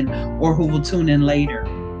tuning in or who will tune in later?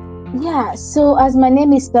 Yeah, so as my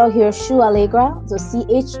name is spelled here, Shu Allegra, so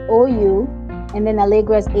Chou, and then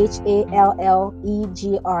Allegra is Hallegra.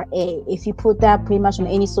 If you put that pretty much on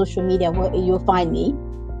any social media, you'll find me.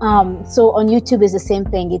 So on YouTube is the same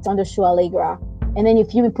thing. It's under Shu Allegra. And then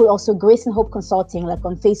if you put also Grace and Hope Consulting, like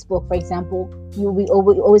on Facebook, for example, we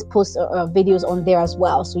always post videos on there as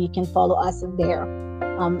well, so you can follow us in there.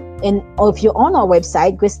 Or if you're on our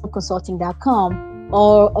website, graceandhopeconsulting.com,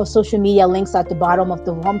 or social media links at the bottom of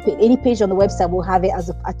the homepage. Any page on the website will have it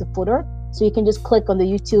at the footer, so you can just click on the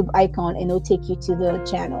YouTube icon and it'll take you to the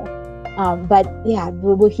channel. But yeah,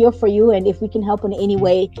 we're here for you, and if we can help in any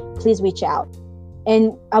way, please reach out.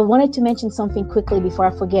 And I wanted to mention something quickly before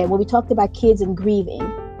I forget. When we talked about kids and grieving,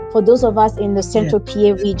 for those of us in the Central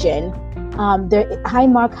PA region,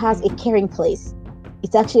 Highmark has a caring place.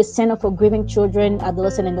 It's actually a center for grieving children,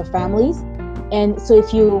 adolescents, and their families. And so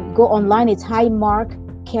if you go online, it's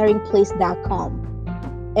highmarkcaringplace.com.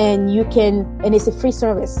 And it's a free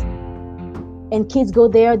service. And kids go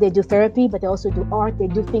there, they do therapy, but they also do art. They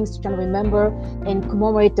do things to try to remember and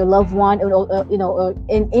commemorate their loved one, or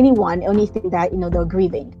anyone, anything that, they're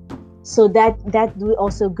grieving. So that will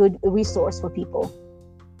also a good resource for people.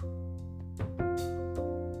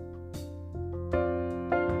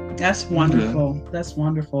 That's wonderful. Yeah. That's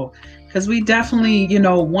wonderful. Because we definitely,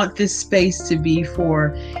 want this space to be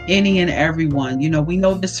for any and everyone. We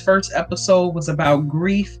know this first episode was about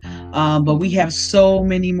grief, but we have so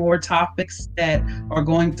many more topics that are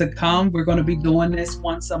going to come. We're going to be doing this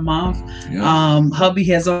once a month. Yeah. Hubby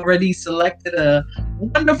has already selected a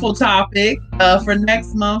wonderful topic for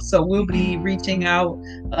next month, so we'll be reaching out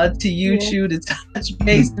to you, Shu, to touch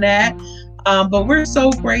base on that. But we're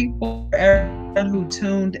so grateful for everyone who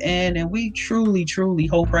tuned in, and we truly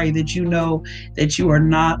pray that you know that you are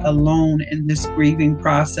not alone in this grieving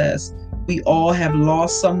process. We all have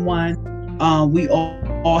lost someone. We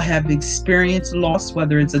all have experienced loss,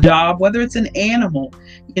 whether it's a job, whether it's an animal.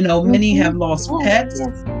 Many have lost pets.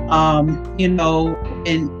 And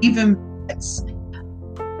even pets.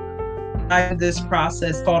 This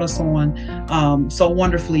process taught us on so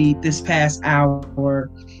wonderfully this past hour.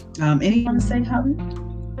 Anyone to say, Hubby?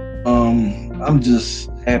 I'm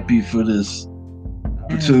just happy for this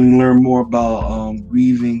opportunity to learn more about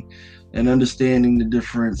grieving and understanding the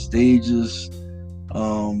different stages.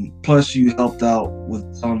 Plus, you helped out with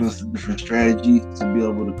telling us the different strategies to be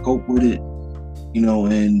able to cope with it,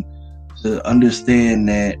 and to understand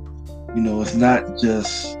that, it's not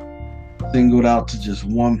just singled out to just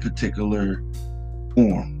one particular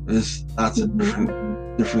form. There's lots of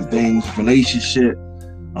different things, relationship.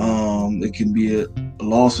 It can be a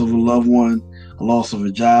loss of a loved one, a loss of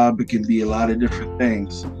a job. It can be a lot of different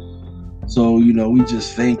things. So, we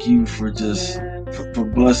just thank you for for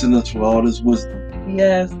blessing us with all this wisdom.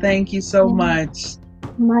 Yes, thank you so much.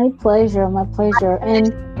 My pleasure.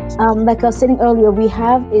 And like I was saying earlier, we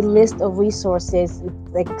have a list of resources,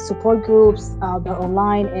 like support groups, they're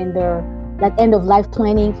online, and they're like end of life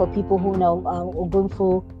planning for people who are going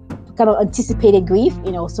through kind of anticipated grief.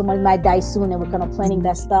 Someone might die soon, and we're kind of planning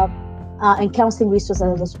that stuff, and counseling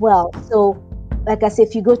resources as well. So, like I said,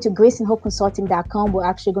 if you go to graceandhopeconsulting.com, we're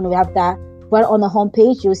actually going to have that right on the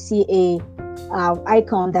homepage. You'll see a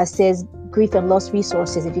icon that says grief and loss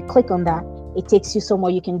resources. If you click on that, it takes you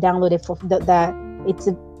somewhere you can download it for that. It's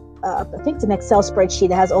I think it's an Excel spreadsheet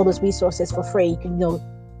that has all those resources for free. You can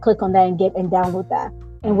click on that and download that.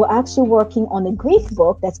 And we're actually working on a grief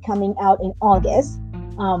book that's coming out in August.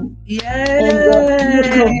 Yay!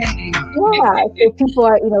 So people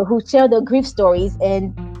are who share their grief stories,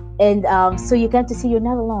 and so you get to see you're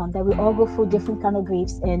not alone, that we all go through different kind of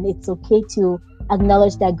griefs, and it's okay to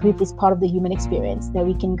acknowledge that grief is part of the human experience, that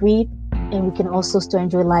we can grieve and we can also still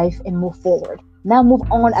enjoy life and move forward. Not move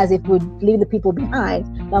on as if we'd leave the people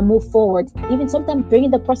behind, but move forward, even sometimes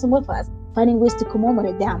bringing the person with us, finding ways to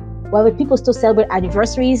commemorate them. While people still celebrate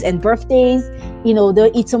anniversaries and birthdays,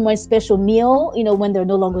 they'll eat someone's special meal, when they're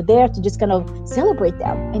no longer there, to just kind of celebrate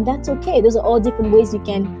them. And that's okay. Those are all different ways you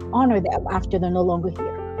can honor them after they're no longer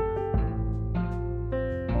here.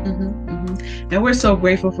 And we're so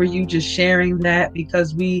grateful for you just sharing that,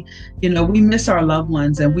 because we miss our loved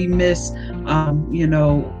ones, and we miss,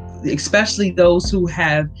 especially those who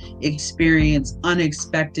have experienced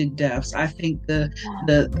unexpected deaths. I think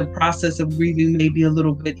the process of grieving may be a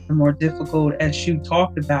little bit more difficult, as you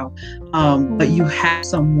talked about, but you have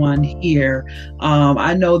someone here.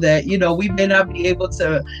 I know that we may not be able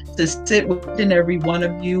to sit with each and every one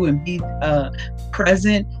of you and be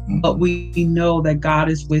present, but we know that God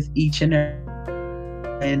is with each and every.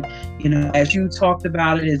 And as you talked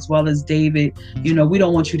about it, as well as David, we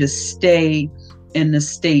don't want you to stay in the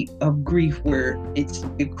state of grief where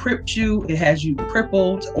it cripped you, it has you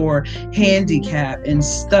crippled or handicapped and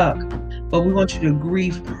stuck. But we want you to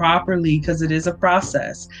grieve properly, because it is a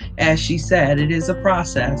process. As she said, it is a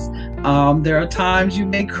process. There are times you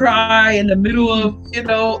may cry in the middle of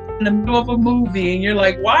a movie, and you're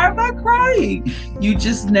like, why am I crying? You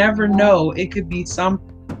just never know. It could be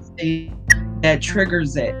something that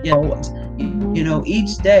triggers it.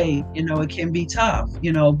 Each day, it can be tough,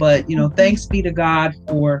 but thanks be to God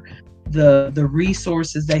for the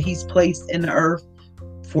resources that He's placed in the earth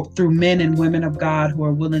through men and women of God who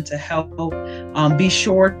are willing to help. Be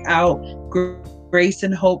sure out Grace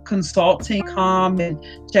and Hope Consulting, and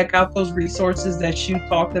check out those resources that you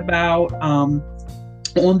talked about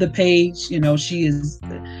on the page.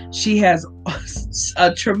 She has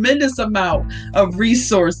a tremendous amount of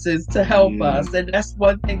resources to help us, and that's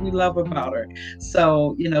one thing we love about her.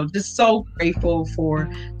 So just so grateful for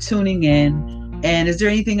tuning in. And is there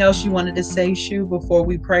anything else you wanted to say, Shu, before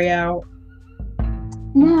we pray out?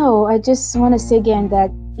 No, I just want to say again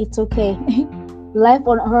that it's okay. Life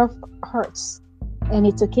on earth hurts, and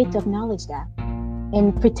it's okay to acknowledge that.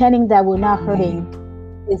 And pretending that we're not hurting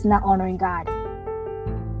is not honoring God.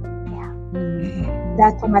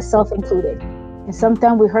 That for myself included. And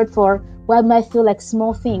sometimes we hurt for what might feel like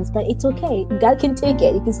small things, but it's okay. God can take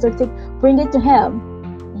it. You can still bring it to Him.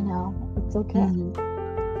 It's okay.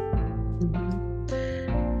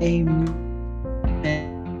 Amen.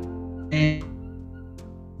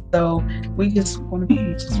 So we just want to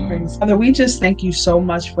pray. Father, we just thank you so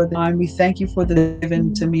much for the time. We thank you for the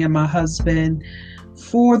giving to me and my husband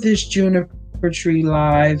for this Juniper Tree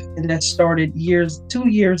Live that started 2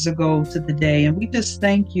 years ago to the day. And we just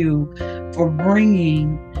thank you for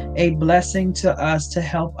bringing a blessing to us to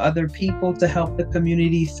help other people, to help the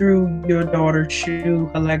community through your daughter,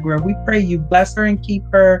 Shu Allegra. We pray you bless her and keep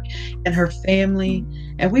her and her family.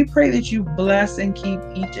 And we pray that you bless and keep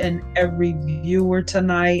each and every viewer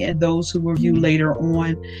tonight, and those who will view later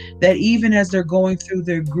on, that even as they're going through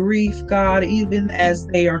their grief, God, even as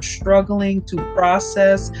they are struggling to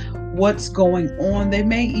process what's going on, they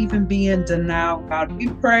may even be in denial, God. We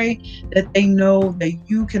pray that they know that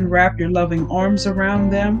you can wrap your loving arms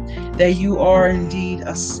around them, that you are indeed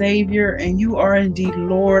a Savior, and you are indeed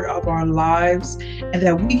Lord of our lives, and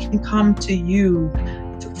that we can come to you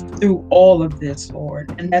through all of this,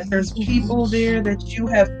 Lord, and that there's people there that you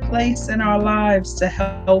have placed in our lives to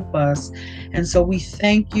help us. And so we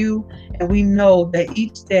thank you, and we know that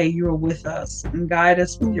each day you are with us and guide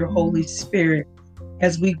us with your Holy Spirit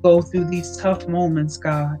as we go through these tough moments,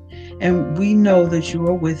 God. And we know that you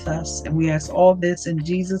are with us, and we ask all this in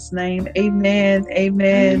Jesus' name. Amen.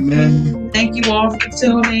 Amen. Amen. Thank you all for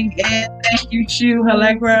tuning in. Thank you, Shu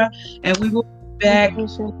Allegra, and we will be back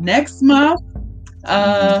next month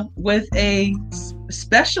with a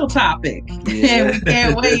special topic. And we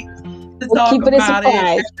can't wait to talk about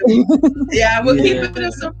it. We'll keep it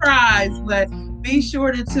a surprise, but be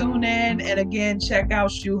sure to tune in. And again, check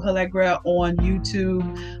out Shu Allegra on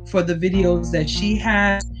YouTube for the videos that she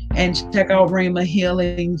has, and check out Rhema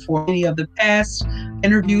Healing for any of the past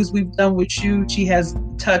interviews we've done with Shu. She has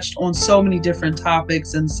touched on so many different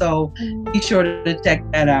topics, and so be sure to check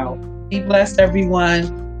that out. Be blessed,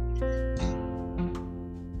 everyone.